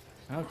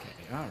 Okay,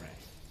 alright.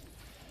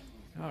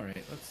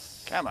 Alright,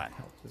 let's come on.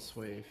 Help this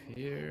wave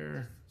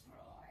here.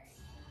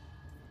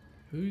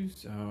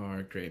 Who's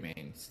our Grey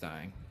Main's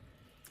dying?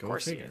 Of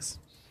course he is.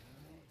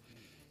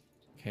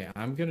 Okay,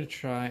 I'm gonna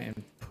try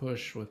and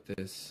push with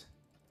this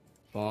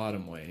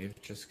bottom wave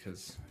just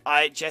because.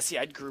 Jesse,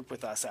 I'd group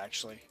with us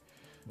actually.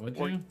 Would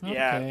you?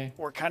 Yeah, okay.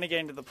 we're kind of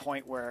getting to the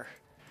point where,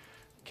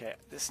 okay,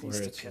 this needs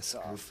to piss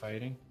off.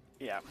 Fighting.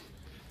 Yeah.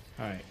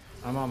 All right,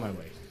 I'm on my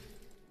way.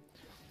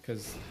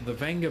 Because the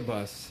Venga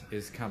bus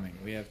is coming.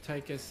 We have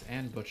Tychus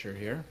and Butcher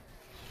here.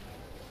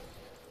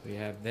 We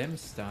have them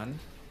stunned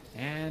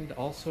and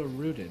also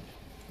rooted.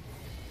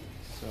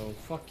 So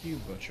fuck you,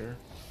 Butcher.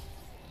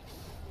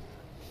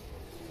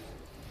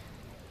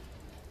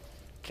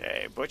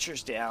 Okay,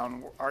 Butcher's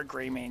down. Our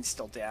Grey Main's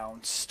still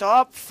down.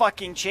 Stop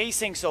fucking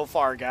chasing so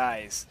far,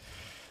 guys.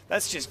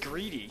 That's just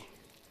greedy.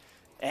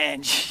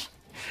 And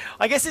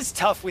I guess it's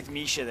tough with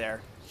Misha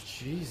there.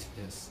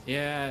 Jesus.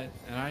 Yeah,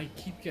 and I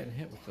keep getting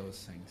hit with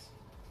those things.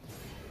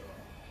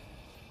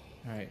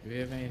 Alright, do we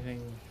have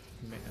anything?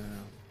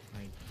 I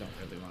don't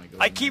really want to go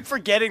I keep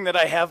forgetting that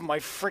I have my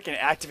freaking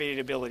activated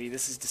ability.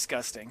 This is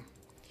disgusting.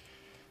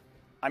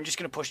 I'm just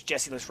going to push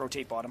Jesse. Let's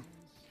rotate bottom.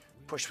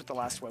 Push with the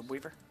last Web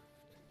Weaver.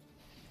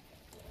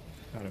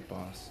 Got a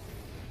boss.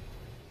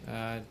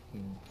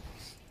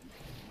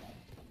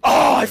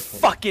 Oh, I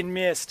fucking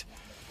missed.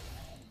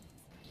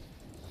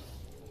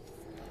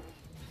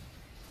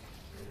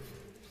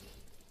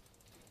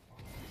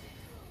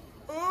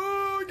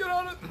 Oh, get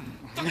on it!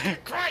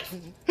 Christ!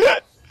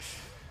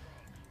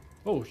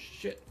 Oh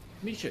shit,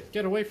 Misha,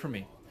 get away from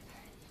me!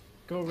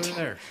 Go over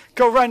there.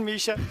 Go run,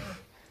 Misha.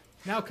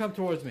 Now come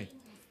towards me.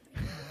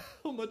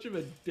 How much of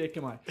a dick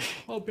am I?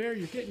 Oh, Bear,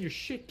 you're getting your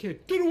shit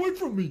kicked. Get away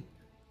from me!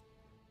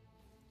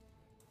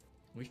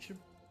 We should.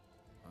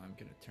 I'm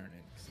gonna turn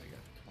in because I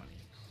got 20.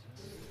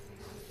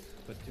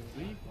 But do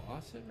we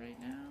boss it right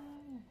now?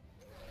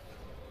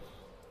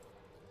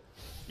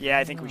 Yeah,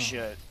 I think we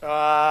should.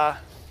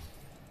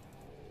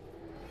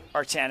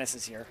 Artanis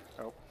is here.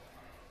 Oh.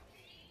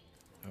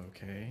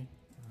 Okay.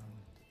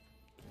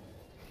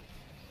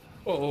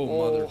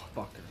 Oh,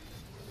 motherfucker.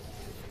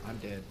 I'm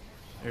dead.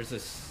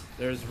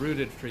 There's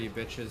rooted for you,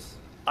 bitches.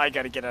 I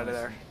gotta get out of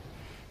there.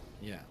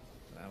 Yeah,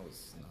 that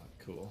was not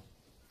cool.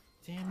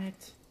 Damn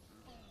it.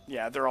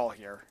 Yeah, they're all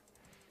here.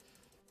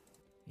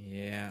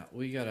 Yeah,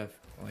 we gotta,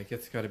 like,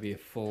 it's gotta be a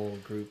full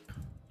group.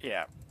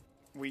 Yeah,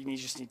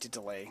 just need to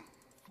delay.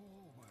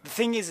 The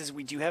thing is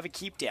we do have a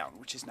keep down,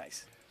 which is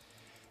nice.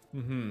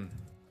 Mm-hmm.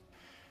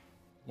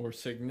 We're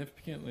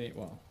significantly,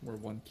 well, we're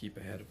one keep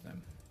ahead of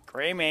them.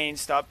 Grey Main,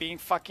 stop being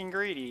fucking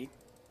greedy.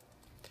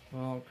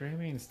 Well, Grey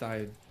Main's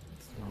died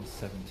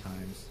 7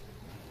 times.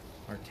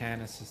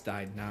 Artanis has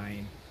died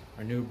 9.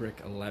 Our new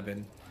brick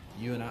 11.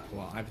 You and I,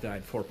 well, I've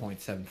died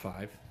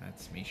 4.75.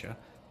 That's Misha.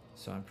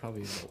 So I'm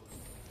probably about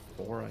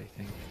 4, I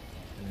think.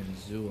 And then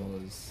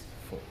Xul is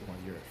 4. Well,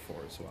 you're at 4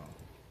 as well.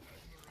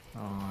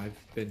 Oh, I've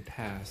been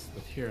passed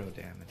with hero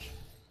damage,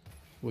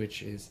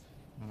 which is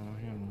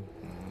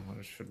what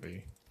it should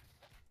be.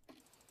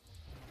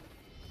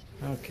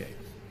 Okay.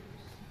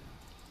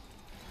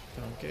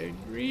 Don't get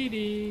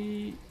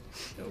greedy.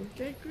 Don't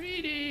get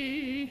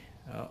greedy.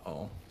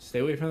 Uh-oh. Stay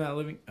away from that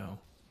living. Oh,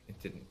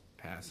 it didn't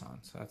pass on,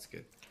 so that's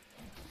good.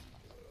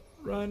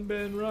 Run,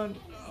 Ben, run.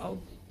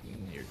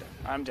 You're done.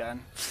 I'm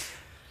done.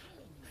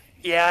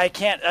 Yeah, I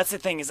can't. That's the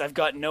thing is I've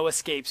got no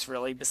escapes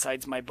really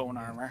besides my bone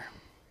armor.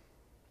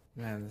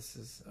 Man, this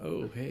is...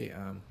 Oh, hey,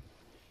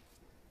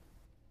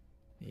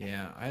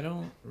 yeah, I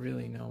don't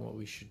really know what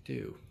we should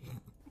do.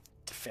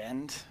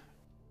 Defend?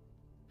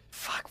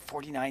 Fuck,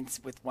 49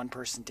 with one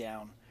person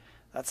down.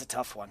 That's a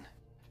tough one.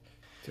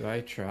 Do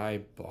I try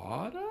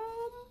bottom?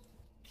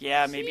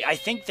 Yeah, maybe. I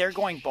think they're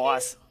going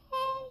boss.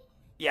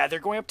 Yeah, they're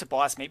going up to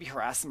boss. Maybe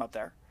harass them up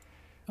there.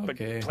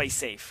 Okay. But play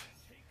safe.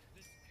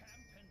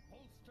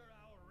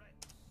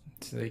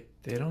 So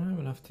they don't have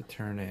enough to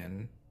turn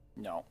in.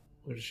 No.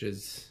 Which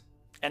is...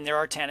 And there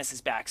are Tannis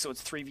is back, so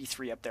it's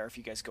 3v3 up there if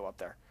you guys go up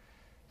there.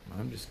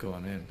 I'm just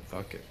going in.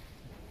 Fuck it.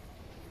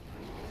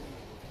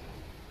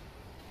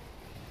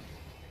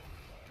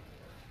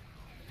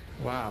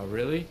 Wow,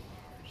 really?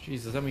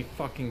 Jesus, let me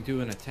fucking do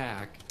an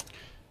attack.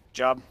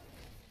 Job.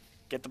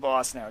 Get the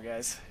boss now,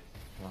 guys.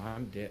 Well,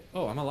 I'm dead.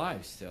 Oh, I'm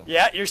alive still.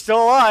 Yeah, you're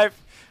still alive.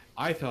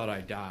 I thought I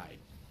died.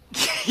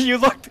 You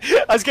looked...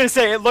 I was going to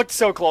say, it looked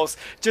so close.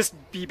 Just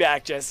be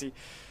back, Jesse.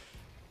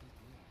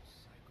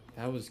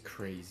 That was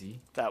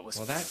crazy. That was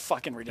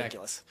fucking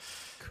ridiculous.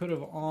 That could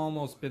have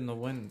almost been the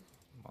win.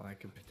 Well, that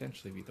could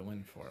potentially be the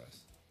win for us.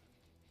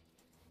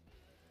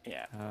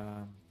 Yeah.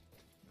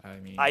 I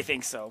mean... I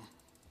think so.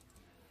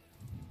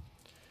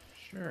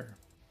 Sure.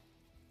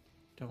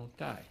 Don't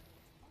die.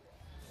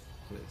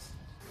 Please.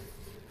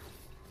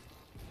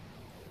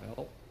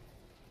 Well.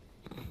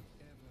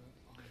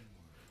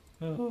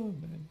 Oh,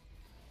 man.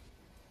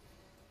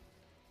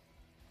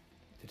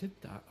 Did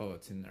it die? Oh,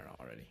 it's in there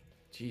already.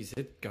 Jeez,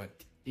 it got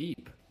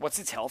deep. What's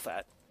its health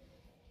at?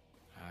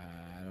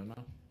 I don't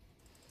know.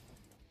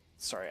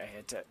 Sorry, I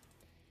had to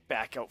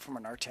back out from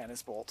an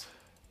Artanis bolt.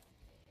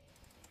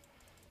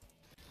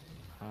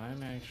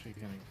 I'm actually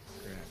going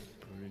to grab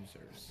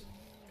bruisers.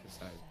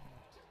 Because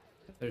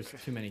there's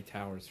too many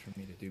towers for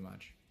me to do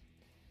much.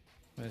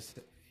 What is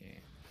it?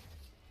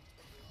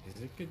 Yeah.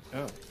 Is it good?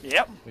 Oh.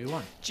 Yep. We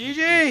won.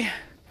 GG!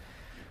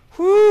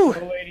 Whoo!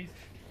 Oh, ladies.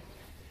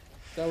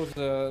 That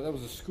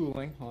was a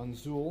schooling on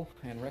Xul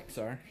and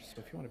Rexar. So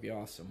if you want to be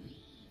awesome,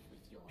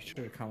 be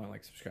sure to comment,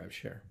 like, subscribe,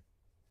 share.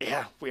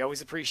 Yeah, we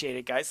always appreciate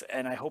it, guys,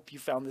 and I hope you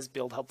found this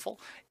build helpful.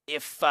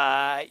 If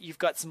you've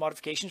got some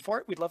modifications for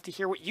it, we'd love to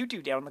hear what you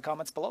do down in the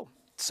comments below.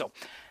 So,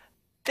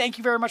 thank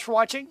you very much for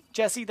watching.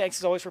 Jesse, thanks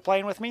as always for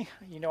playing with me.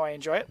 You know I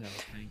enjoy it. No,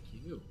 thank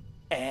you.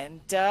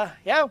 And,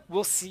 yeah,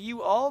 we'll see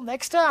you all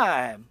next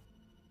time.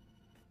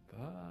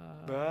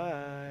 Bye.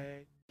 Bye.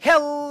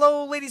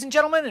 Hello, ladies and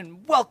gentlemen,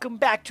 and welcome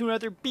back to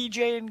another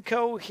BJ &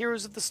 Co.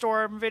 Heroes of the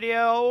Storm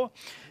video.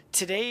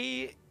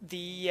 Today,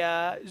 the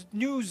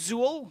new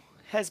Xul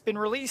has been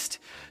released,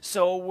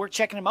 so we're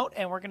checking them out,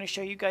 and we're going to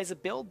show you guys a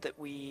build that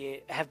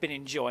we have been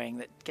enjoying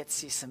that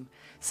gets you some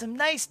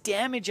nice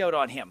damage out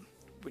on him,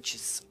 which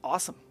is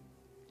awesome.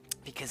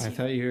 Because I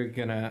thought you were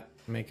gonna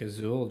make a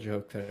Xul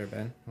joke there,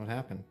 Ben. What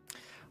happened?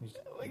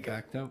 You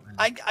backed out.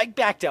 I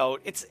backed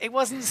out. It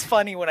wasn't as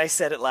funny when I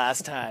said it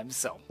last time,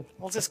 so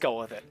we'll just go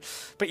with it.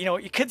 But you know,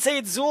 you could say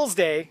it's Xul's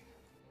Day,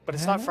 but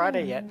it's not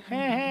Friday yet.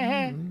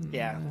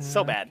 Yeah,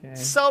 so bad. Okay.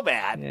 So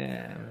bad.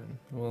 Yeah,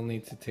 we'll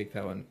need to take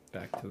that one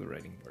back to the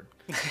writing board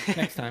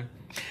next time.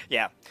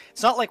 Yeah,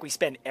 it's not like we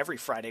spend every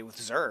Friday with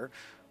Zur.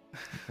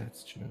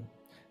 That's true.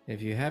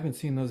 If you haven't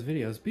seen those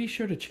videos, be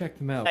sure to check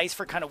them out. Nice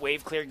for kind of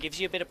wave clear,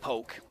 gives you a bit of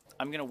poke.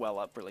 I'm going to well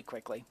up really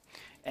quickly.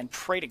 And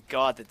pray to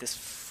God that this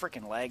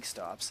freaking lag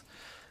stops.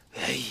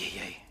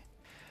 You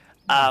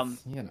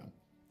know.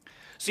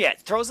 So yeah, it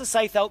throws a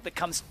scythe out that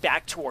comes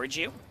back towards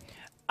you.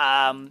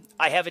 I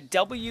have a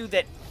W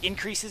that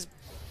increases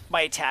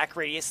my attack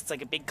radius. It's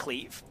like a big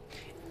cleave.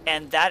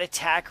 And that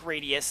attack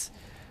radius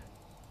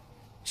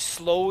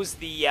slows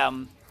the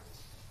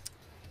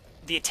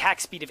attack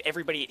speed of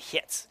everybody it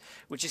hits,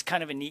 which is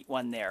kind of a neat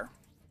one there.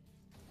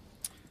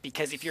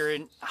 Because if you're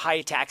in high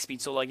attack speed,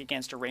 so like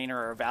against a Rainer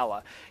or a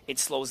Vala, it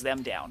slows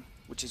them down,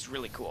 which is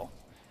really cool.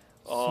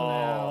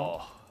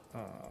 Oh,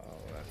 that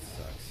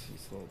sucks.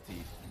 He's a little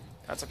deep.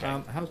 That's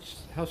okay.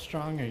 How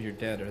strong are your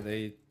dead? Are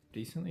they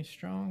decently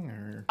strong,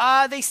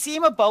 or? They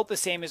seem about the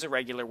same as a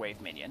regular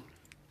wave minion.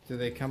 Do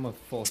they come with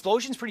full?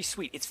 Explosion's pretty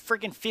sweet. It's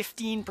friggin'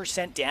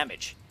 15%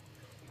 damage.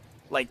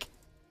 Like,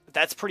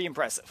 that's pretty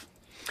impressive.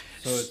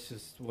 So it's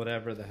just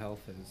whatever the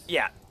health is.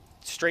 Yeah,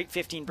 straight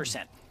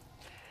 15%.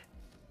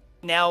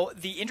 Now,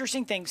 the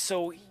interesting thing,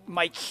 so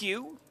my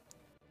Q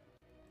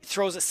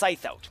throws a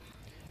scythe out.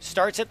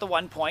 Starts at the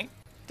 1 point.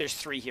 There's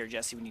 3 here,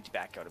 Jesse. We need to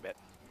back out a bit.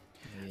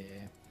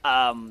 Yeah.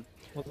 Well,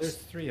 there's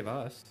 3 of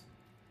us.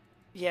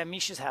 Yeah,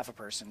 Misha's half a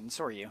person, and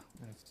so are you.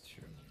 That's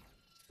true.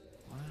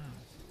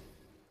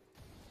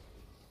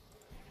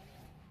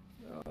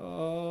 Wow.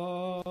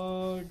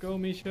 Oh, go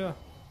Misha.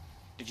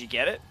 Did you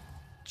get it?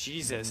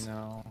 Jesus.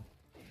 No.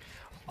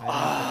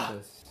 I didn't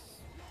get this.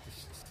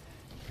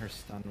 Her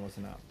stun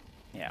wasn't up.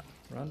 Yeah.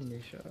 Run,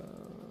 Misha.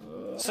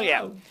 So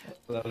yeah.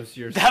 That was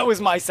yours. That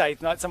was my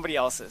scythe, not somebody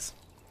else's.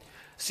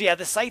 So yeah,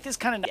 the scythe is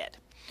kind of dead.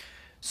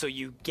 So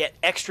you get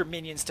extra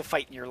minions to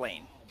fight in your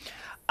lane.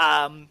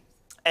 And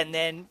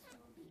then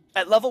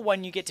at level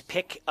 1, you get to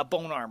pick a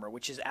bone armor,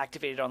 which is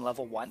activated on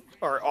level 1,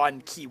 or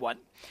on key 1.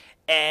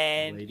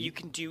 And you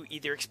can do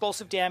either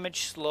explosive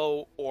damage,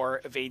 slow,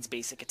 or evades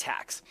basic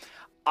attacks.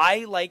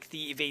 I like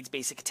the evades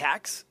basic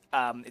attacks.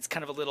 It's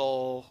kind of a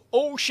little,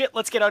 oh shit,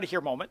 let's get out of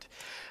here moment.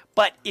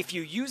 But if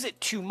you use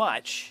it too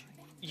much,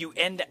 you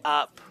end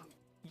up,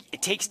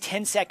 it takes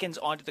 10 seconds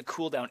onto the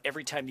cooldown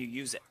every time you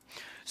use it.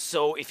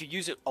 So if you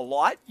use it a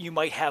lot, you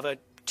might have a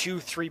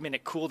 2-3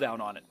 minute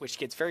cooldown on it, which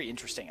gets very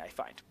interesting, I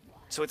find.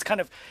 So it's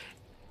kind of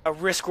a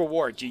risk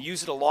reward. Do you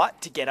use it a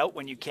lot to get out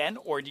when you can,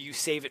 or do you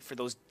save it for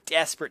those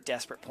desperate,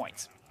 desperate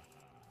points?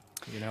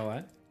 You know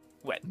what?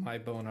 What? My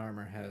bone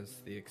armor has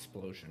the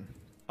explosion.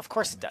 Of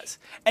course it does.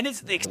 And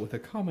it's the With a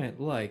comment,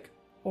 like,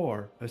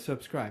 or a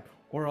subscribe,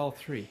 or all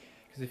three.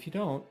 Because if you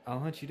don't, I'll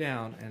hunt you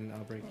down and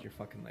I'll break your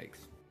fucking legs.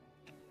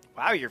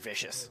 wow, you're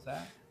vicious. Simple as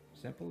that.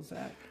 Simple as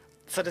that.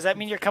 So does that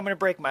mean you're coming to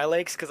break my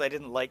legs because I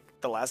didn't like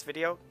the last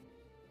video?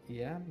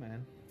 Yeah,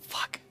 man.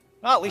 Fuck.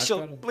 Well, at least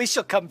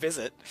you'll come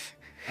visit.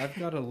 I've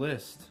got a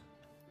list.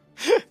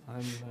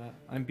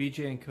 I'm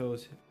BJ and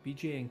Co's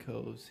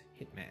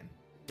hitman.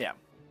 Yeah.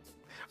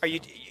 Are you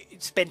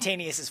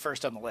Spontaneous is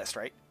first on the list,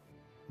 right?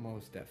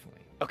 Most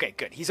definitely. Okay,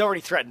 good. He's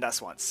already threatened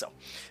us once, so.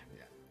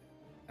 Yeah.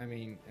 I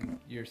mean, and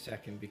you're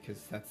second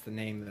because that's the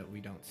name that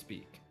we don't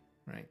speak,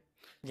 right?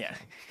 Yeah.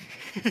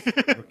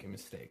 Rookie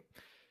mistake.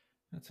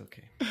 That's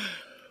okay.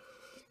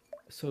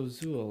 So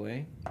Xul,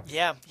 eh?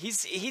 Yeah,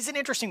 he's an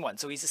interesting one.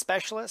 So he's a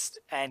specialist,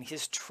 and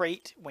his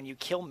trait when you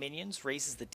kill minions raises the